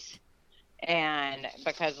hoops. And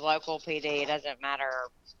because local PD, it doesn't matter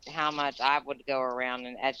how much I would go around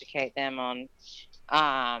and educate them on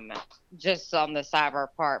just on the cyber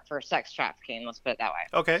part for sex trafficking. Let's put it that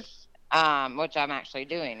way. Okay. which I'm actually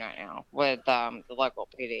doing right now with the local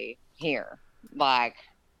PD here. Like,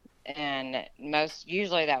 and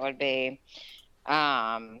usually that would be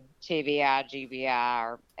TBI, GBI,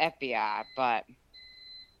 or FBI, but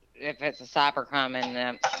if it's a cybercrime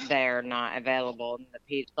and they're not available and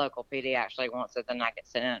the local PD actually wants it, then I get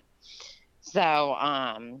sent in. So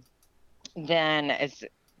then it's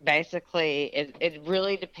basically, it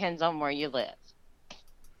really depends on where you live.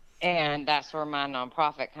 And that's where my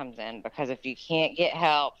nonprofit comes in, because if you can't get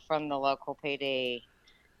help from the local PD,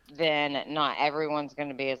 then not everyone's going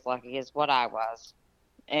to be as lucky as what I was.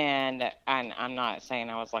 And I'm not saying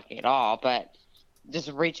I was lucky at all, but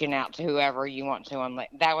just reaching out to whoever you want to. And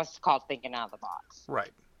that was called thinking out of the box.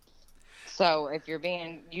 Right. So if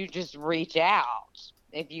you just reach out.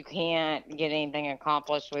 If you can't get anything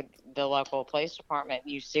accomplished with the local police department,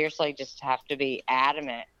 you seriously just have to be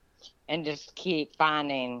adamant and just keep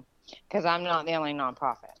finding, because I'm not the only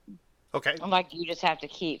nonprofit. Okay. Like, you just have to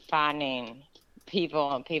keep finding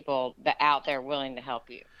people that out there willing to help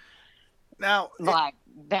you. Now,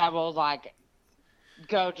 that will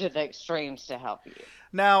go to the extremes to help you.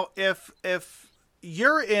 Now, if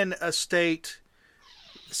you're in a state,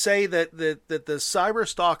 say that the cyber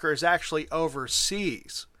stalker is actually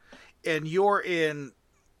overseas, and you're in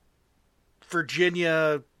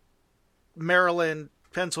Virginia, Maryland,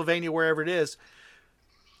 Pennsylvania, wherever it is,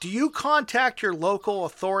 do you contact your local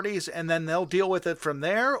authorities and then they'll deal with it from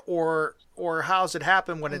there, or how's it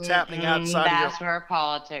happen when it's happening outside of your... That's where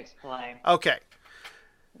politics play. Okay.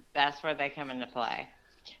 That's where they come into play.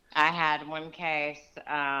 I had one case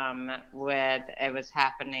it was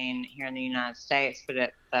happening here in the United States,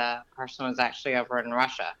 but the person was actually over in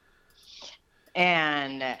Russia.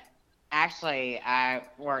 And actually, I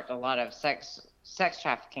worked a lot of sex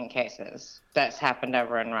trafficking cases that's happened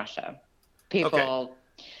over in Russia. People,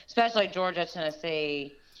 especially Georgia,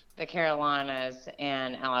 Tennessee, the Carolinas,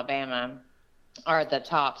 and Alabama are the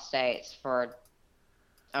top states for,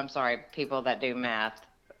 people that do meth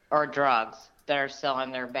or drugs that are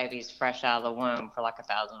selling their babies fresh out of the womb for like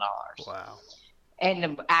 $1,000. Wow.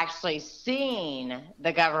 And actually seeing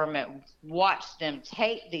the government watch them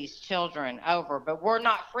take these children over, but we're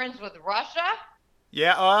not friends with Russia?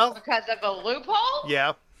 Yeah, well... Because of a loophole?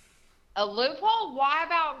 Yeah. A loophole? Why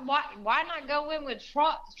not go in with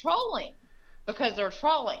trolling? Because they're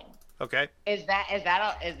trolling. Okay. Is that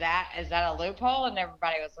a loophole? And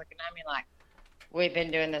everybody was looking at me like, we've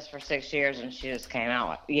been doing this for 6 years, and she just came out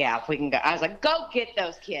with, yeah, if we can go. I was like, go get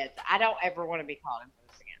those kids. I don't ever want to be called in for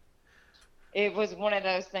this again. It was one of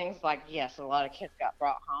those things like, yes, a lot of kids got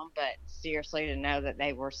brought home, but seriously, to know that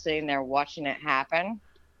they were sitting there watching it happen,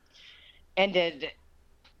 and it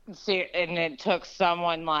took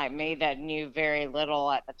someone like me that knew very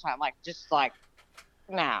little at the time,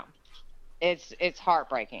 no, it's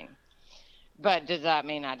heartbreaking. But does that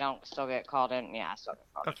mean I don't still get called in? Yeah, I still get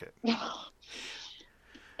called in. Okay.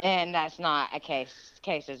 And that's not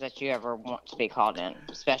cases that you ever want to be called in,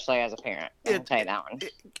 especially as a parent. I'll tell you that one.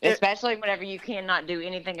 Especially whenever you cannot do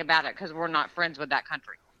anything about it because we're not friends with that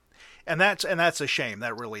country. And that's a shame.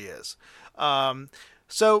 That really is.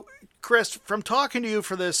 So, Kris, from talking to you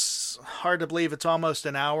for this, hard to believe it's almost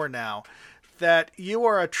an hour now, that you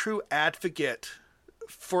are a true advocate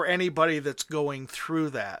for anybody that's going through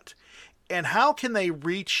that. And how can they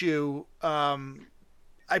reach you?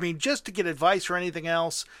 Just to get advice or anything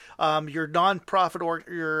else, your nonprofit or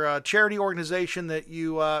your charity organization that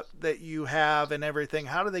you have and everything.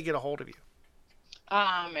 How do they get a hold of you?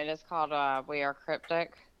 It is called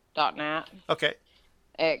wearecryptic.net. Okay.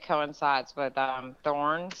 It coincides with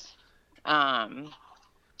Thorns,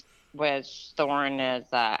 which Thorn is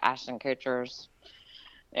Ashton Kutcher's.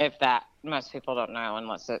 If that, most people don't know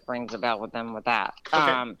unless it rings a bell with them with that.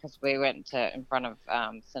 Okay. Because we went in front of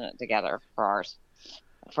Senate together for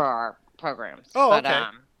our programs. Oh, okay.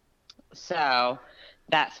 So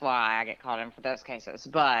that's why I get called in for those cases.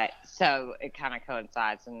 But so it kind of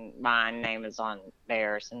coincides, and my name is on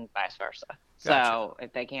theirs and vice versa. Gotcha. So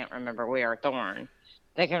if they can't remember We Are Thorn,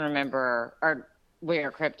 they can remember, or We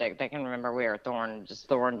Are Cryptic, they can remember We Are Thorn, just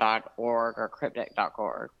thorn.org or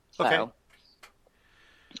cryptic.org. So, okay.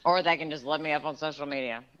 Or they can just look me up on social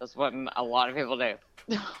media. That's what a lot of people do.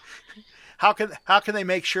 How can they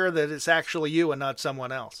make sure that it's actually you and not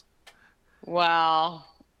someone else? Well,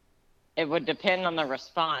 it would depend on the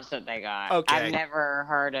response that they got. Okay. I've never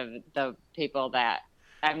heard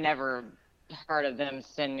of them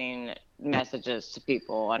sending messages to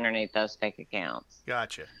people underneath those fake accounts.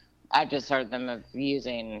 Gotcha. I've just heard them of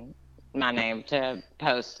using my name to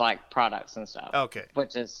post like products and stuff. Okay.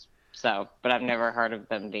 But I've never heard of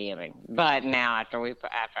them DMing. But now after I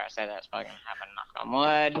say that, it's probably gonna happen. Knock on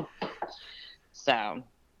wood. So.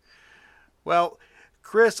 Well,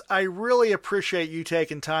 Kris, I really appreciate you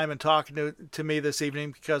taking time and talking to me this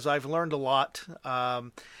evening because I've learned a lot.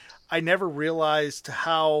 I never realized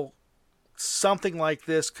how something like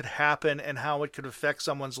this could happen and how it could affect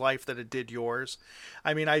someone's life that it did yours.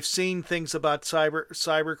 I mean, I've seen things about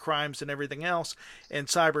cyber crimes and everything else and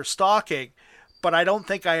cyber stalking, but I don't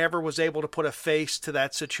think I ever was able to put a face to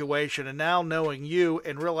that situation. And now knowing you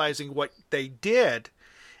and realizing what they did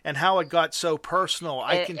and how it got so personal,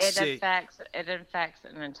 I can see. It affects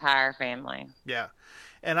an entire family. Yeah.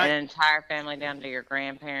 And an entire family down to your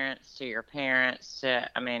grandparents, to your parents,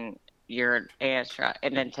 your aunts,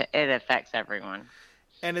 and it affects everyone.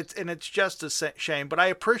 And it's just a shame. But I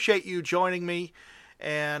appreciate you joining me.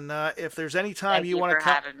 And if there's any time you want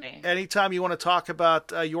to talk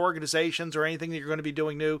about your organizations or anything that you're going to be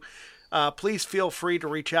doing new, please feel free to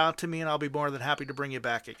reach out to me, and I'll be more than happy to bring you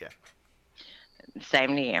back again.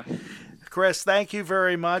 Same to you. Kris, thank you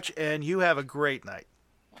very much, and you have a great night.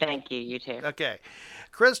 Thank you. You too. Okay.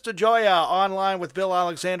 Kris Degioia online with Bill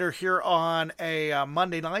Alexander here on a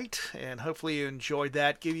Monday night, and hopefully you enjoyed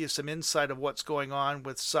that. Give you some insight of what's going on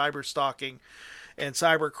with cyber stalking and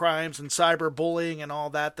cyber crimes and cyber bullying and all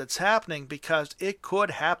that's happening, because it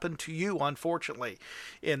could happen to you, unfortunately,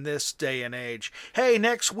 in this day and age. Hey,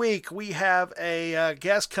 next week we have a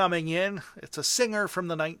guest coming in. It's a singer from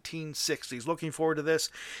the 1960s. Looking forward to this.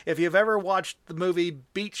 If you've ever watched the movie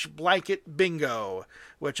Beach Blanket Bingo,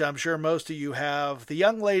 which I'm sure most of you have, the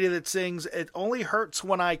young lady that sings "It Only Hurts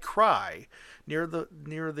When I Cry" near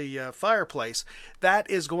the fireplace, that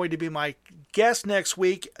is going to be my guest next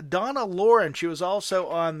week. Donna Lauren, she was also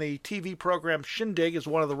on the TV program Shindig as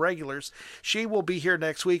one of the regulars. She will be here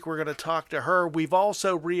next week. We're going to talk to her. We've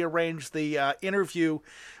also rearranged the interview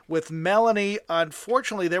with Melanie.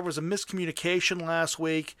 Unfortunately, there was a miscommunication last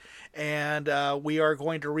week, and we are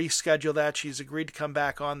going to reschedule that. She's agreed to come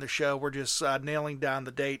back on the show. We're just nailing down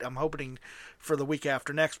the date. I'm hoping for the week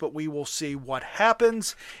after next, but we will see what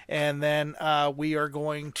happens. And then we are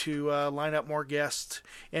going to line up more guests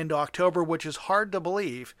into October, which is hard to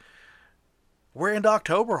believe. We're into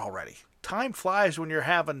October already. Time flies when you're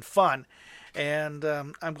having fun. And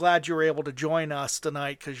I'm glad you were able to join us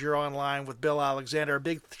tonight because you're online with Bill Alexander. A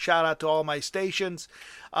big shout out to all my stations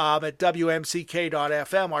at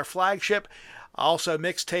WMCK.FM, our flagship. Also,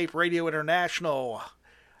 Mixtape Radio International,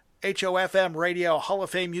 HOFM Radio, Hall of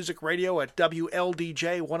Fame Music Radio at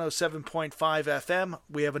WLDJ 107.5 FM.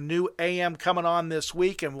 We have a new AM coming on this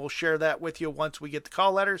week, and we'll share that with you once we get the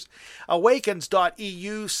call letters.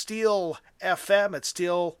 Awakens.eu, Steel FM at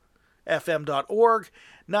steelfm.org.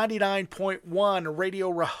 99.1 Radio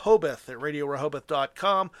Rehoboth at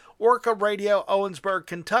radiorehoboth.com. Orca Radio, Owensburg,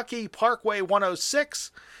 Kentucky. Parkway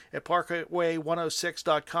 106 at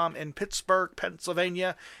parkway106.com in Pittsburgh,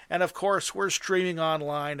 Pennsylvania. And, of course, we're streaming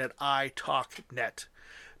online at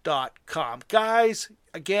italknet.com. Guys,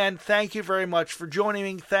 again, thank you very much for joining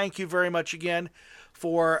me. Thank you very much again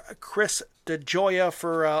for Kris Degioia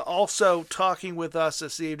for also talking with us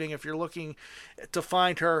this evening. If you're looking to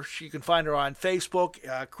find her, you can find her on Facebook,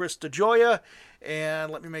 Kris Degioia.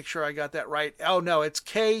 And let me make sure I got that right. Oh, no, it's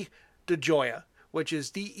K Degioia, which is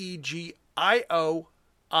Degioia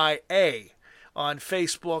on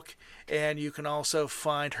Facebook. And you can also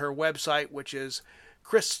find her website, which is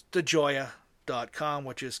KrisDegioia.com,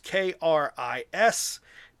 which is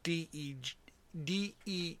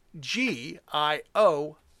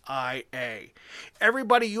KrisDegioia.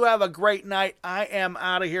 Everybody, you have a great night. I am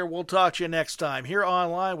out of here. We'll talk to you next time here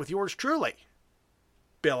online with yours truly,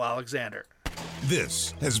 Bill Alexander.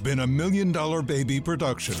 This has been a $1 Million Baby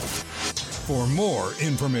production. For more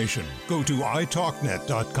information, go to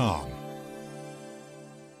italknet.com.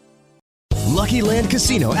 Lucky Land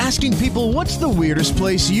Casino, asking people, what's the weirdest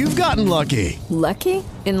place you've gotten lucky? Lucky?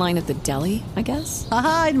 In line at the deli, I guess?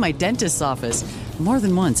 Aha, in my dentist's office. More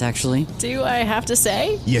than once, actually. Do I have to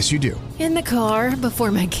say? Yes, you do. In the car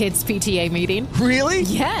before my kids' PTA meeting. Really?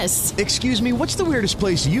 Yes. Excuse me, what's the weirdest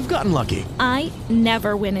place you've gotten lucky? I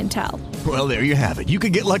never win and tell. Well, there you have it. You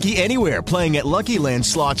can get lucky anywhere, playing at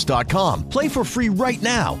LuckyLandSlots.com. Play for free right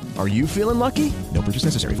now. Are you feeling lucky? No purchase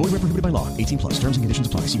necessary. Void where prohibited by law. 18+. Terms and conditions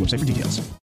apply. See website for details.